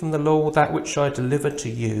received from the Lord that which I delivered to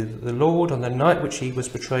you, that the Lord on the night which he was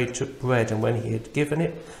betrayed took bread, and when he had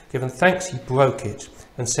given thanks, he broke it,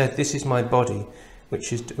 and said, This is my body,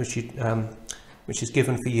 which is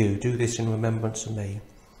given for you. Do this in remembrance of me.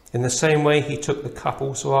 In the same way he took the cup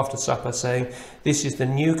also after supper, saying, This is the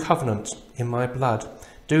new covenant in my blood.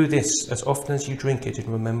 Do this as often as you drink it in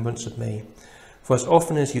remembrance of me. For as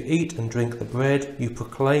often as you eat and drink the bread, you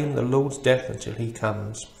proclaim the Lord's death until he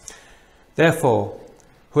comes. Therefore,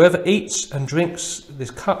 whoever eats and drinks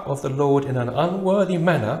this cup of the Lord in an unworthy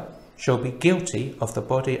manner shall be guilty of the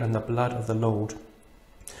body and the blood of the Lord.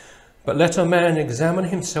 But let a man examine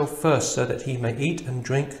himself first, so that he may eat and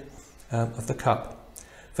drink of the cup.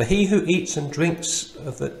 For he who eats and drinks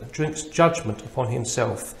judgment upon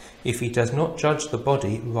himself, if he does not judge the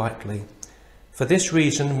body rightly. For this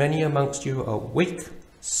reason many amongst you are weak,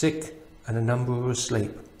 sick, and a number are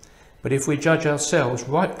asleep. But if we judge ourselves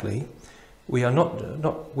rightly, we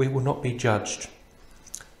will not be judged.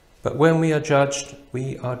 But when we are judged,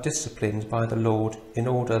 we are disciplined by the Lord, in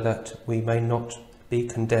order that we may not be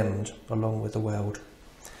condemned along with the world.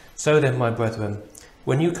 So then, my brethren,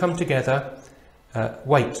 when you come together,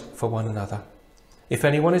 wait for one another. If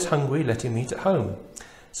anyone is hungry, let him eat at home,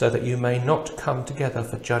 so that you may not come together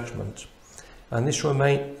for judgment. And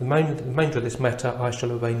the remainder of this matter I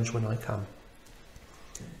shall arrange when I come.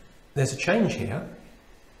 There's a change here.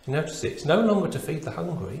 Notice it's no longer to feed the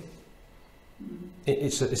hungry.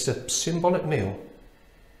 It's a symbolic meal,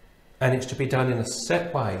 and it's to be done in a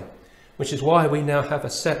set way, which is why we now have a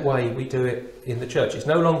set way we do it in the church. It's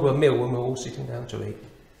no longer a meal when we're all sitting down to eat.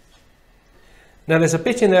 Now there's a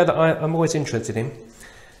bit in there that I'm always interested in.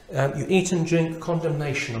 You eat and drink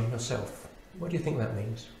condemnation on yourself. What do you think that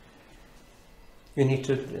means? You need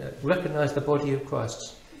to recognise the body of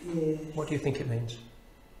Christ. Yes. What do you think it means?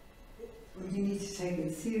 Well, you need to take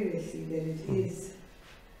it seriously, that it is.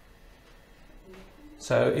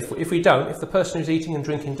 So if the person who's eating and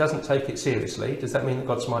drinking doesn't take it seriously, does that mean that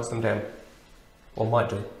God smites them down? Or might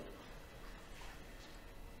do?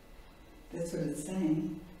 That's what it's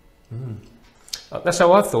saying. That's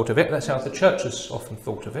how I've thought of it. That's how the church has often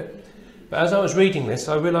thought of it. But as I was reading this,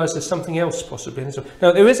 I realised there's something else possibly in this.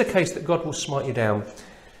 Now, there is a case that God will smite you down.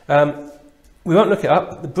 We won't look it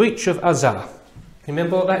up. The breach of Azar.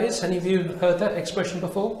 Remember what that is? Any of you heard that expression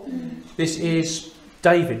before? This is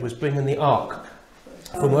David was bringing the ark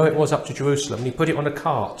from where it was up to Jerusalem, and he put it on a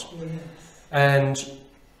cart. And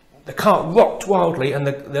the cart rocked wildly, and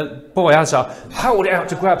the boy Azar held it out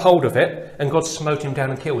to grab hold of it, and God smote him down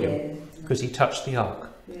and killed him because he touched the ark.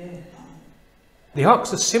 The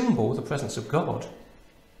ark's a symbol of the presence of God,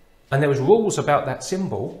 and there was rules about that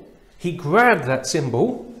symbol. He grabbed that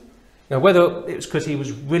symbol. Now, whether it was because he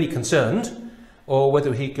was really concerned, or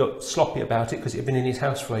whether he got sloppy about it because it had been in his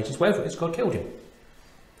house for ages, whatever it is, God killed him.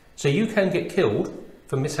 So you can get killed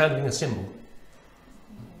for mishandling a symbol.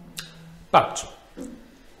 But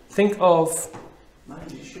think of...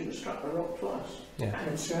 Maybe you should have struck the rock twice. Yeah.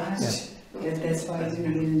 That's right. Yeah. That's why you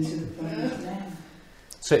didn't get into the promised land.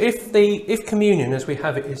 So if communion as we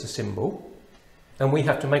have it is a symbol, and we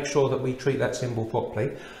have to make sure that we treat that symbol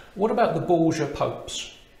properly, what about the Borgia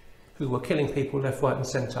popes who were killing people left, right and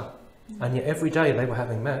centre, and yet every day they were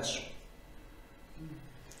having mass?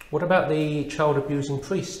 What about the child abusing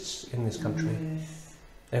priests in this country?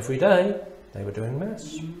 Every day they were doing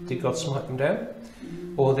mass. Did God smite them down?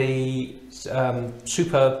 Or the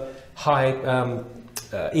super high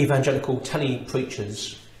evangelical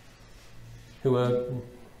tele-preachers who were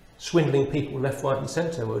swindling people left, right and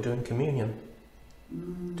centre were doing communion.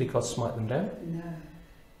 Did God smite them down? No.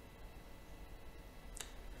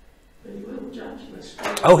 But he will judge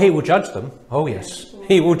them. Oh, he will judge them. Oh yes,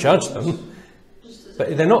 he will judge them.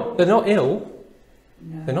 But they're not ill.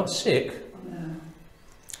 No. They're not sick. No.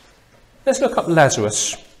 Let's look up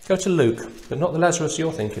Lazarus. Go to Luke, but not the Lazarus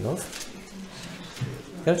you're thinking of.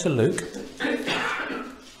 Go to Luke.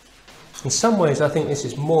 In some ways, I think this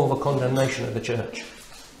is more of a condemnation of the church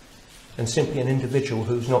than simply an individual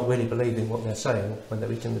who's not really believing what they're saying when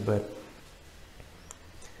they're eating the bread.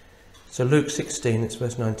 So Luke 16, it's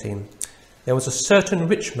verse 19. There was a certain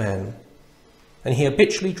rich man, and he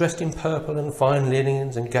habitually dressed in purple and fine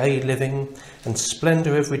linens and gay living and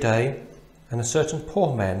splendour every day. And a certain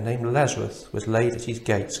poor man named Lazarus was laid at his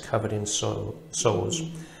gates, covered in sores,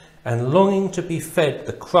 and longing to be fed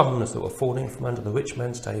the crumbs that were falling from under the rich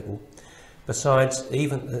man's table. Besides,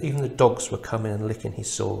 even the dogs were coming and licking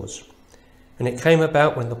his sores. And it came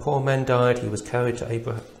about when the poor man died, he was carried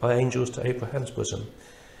by angels to Abraham's bosom.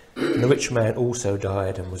 And the rich man also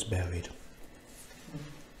died and was buried.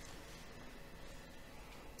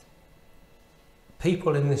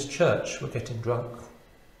 people in this church were getting drunk.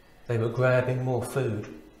 They were grabbing more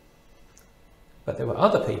food. But there were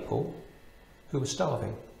other people who were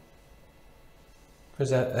starving.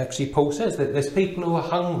 Because actually Paul says that there's people who are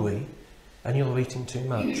hungry and you're eating too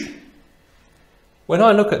much. When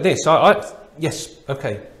I look at this, yes,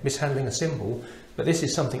 okay, mishandling a symbol, but this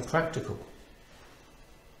is something practical.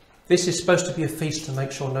 This is supposed to be a feast to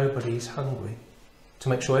make sure nobody's hungry, to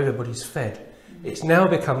make sure everybody's fed. It's now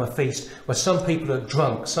become a feast where some people are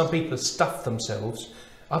drunk, some people have stuffed themselves,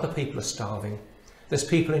 other people are starving. There's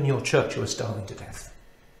people in your church who are starving to death.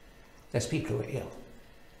 There's people who are ill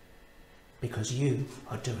because you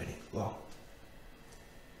are doing it wrong.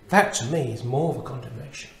 That to me is more of a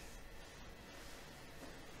condemnation.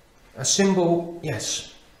 A symbol,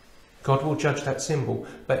 yes, God will judge that symbol,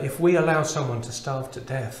 but if we allow someone to starve to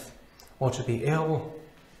death or to be ill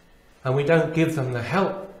and we don't give them the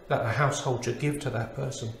help that a household should give to that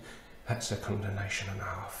person, that's a condemnation and a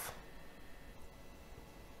half.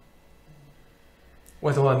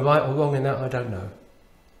 Whether I'm right or wrong in that, I don't know.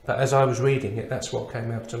 But as I was reading it, that's what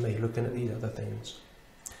came out to me, looking at these other things.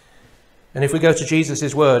 And if we go to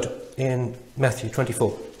Jesus' word in Matthew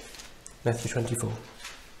 24. Matthew 24.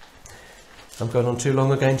 I'm going on too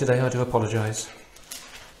long again today, I do apologise.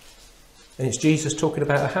 And it's Jesus talking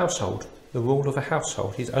about a household, the rule of a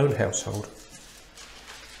household, his own household.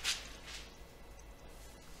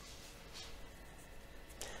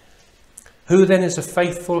 Who then is a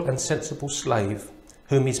faithful and sensible slave,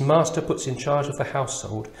 whom his master puts in charge of the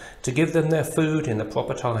household, to give them their food in the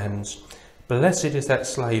proper times? Blessed is that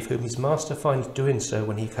slave whom his master finds doing so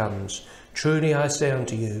when he comes. Truly I say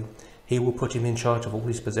unto you, he will put him in charge of all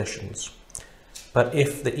his possessions. But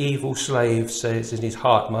if the evil slave says in his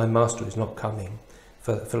heart, my master is not coming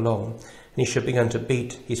for long, and he shall begin to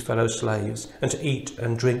beat his fellow slaves, and to eat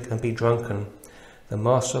and drink and be drunken, the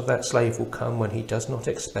master of that slave will come when he does not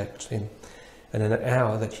expect him, and in an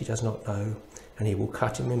hour that he does not know, and he will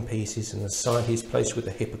cut him in pieces and assign his place with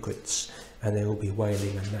the hypocrites, and there will be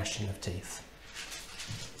wailing and gnashing of teeth.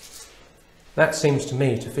 That seems to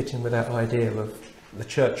me to fit in with that idea of the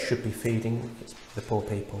church should be feeding the poor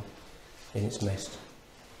people in its midst.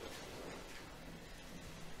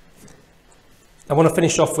 I want to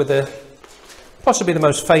finish off with possibly the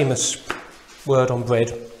most famous word on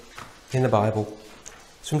bread in the Bible.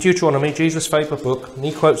 It's from Deuteronomy, Jesus' favourite book, and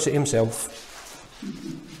he quotes it himself.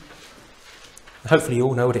 Hopefully you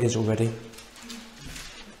all know what it is already.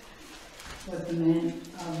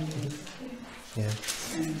 Yeah.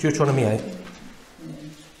 Deuteronomy 8.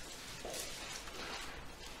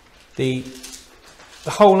 The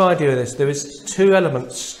whole idea of this, there is two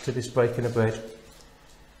elements to this breaking of bread.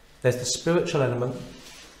 There's the spiritual element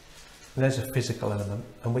and there's a physical element,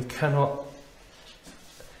 and we cannot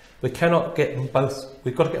get them both.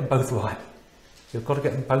 We've got to get them both right. We've got to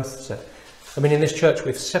get them both set. I mean, in this church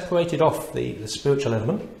we've separated off the spiritual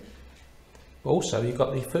element, but also you've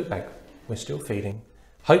got the food bag. We're still feeding.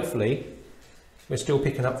 Hopefully we're still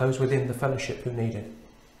picking up those within the fellowship who need it.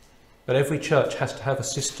 But every church has to have a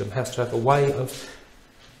system, has to have a way of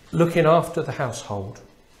looking after the household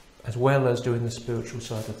as well as doing the spiritual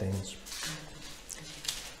side of things.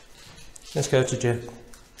 Let's go to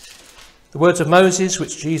the words of Moses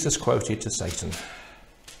which Jesus quoted to Satan.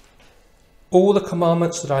 All the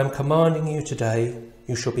commandments that I am commanding you today,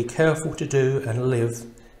 you shall be careful to do and live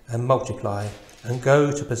and multiply and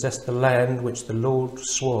go to possess the land which the Lord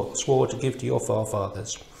swore to give to your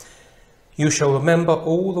forefathers. You shall remember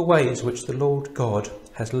all the ways which the Lord God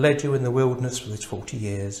has led you in the wilderness for these 40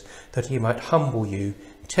 years, that he might humble you,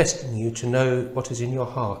 testing you to know what is in your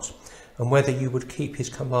heart, and whether you would keep his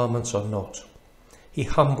commandments or not. He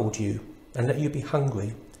humbled you and let you be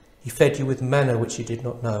hungry. He fed you with manna which you did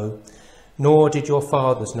not know, nor did your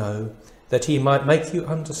fathers know, that he might make you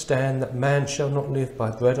understand that man shall not live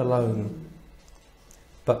by bread alone,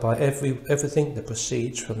 but by everything that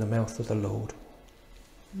proceeds from the mouth of the Lord.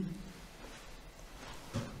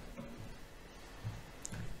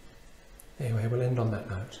 Anyway, we'll end on that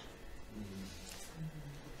note.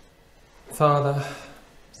 Father,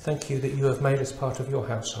 thank you that you have made us part of your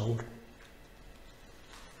household.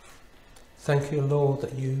 Thank you, Lord,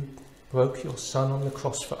 that you broke your Son on the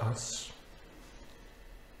cross for us,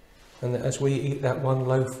 and that as we eat that one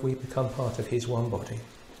loaf, we become part of his one body.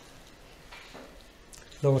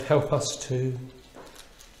 Lord, help us to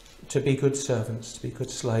be good servants, to be good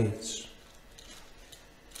slaves.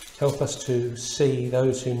 Help us to see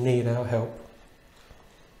those who need our help,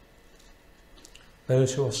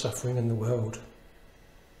 those who are suffering in the world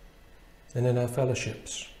and in our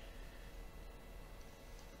fellowships.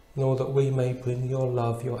 Lord, that we may bring your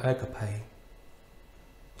love, your agape,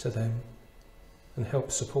 to them. and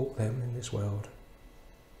help support them in this world.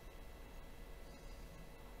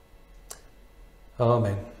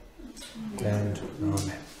 Amen. And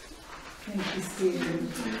amen. Thank you, Stephen.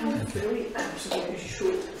 Thank you. Very absolutely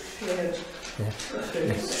short shared. Yeah.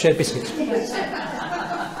 Share biscuits.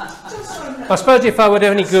 I suppose if I were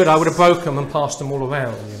any good, I would have broken them and passed them all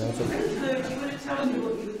around. You know. You would have told me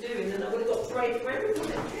what you were doing, and I would have got break for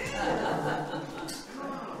everybody.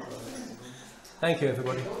 Thank you,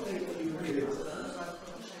 everybody.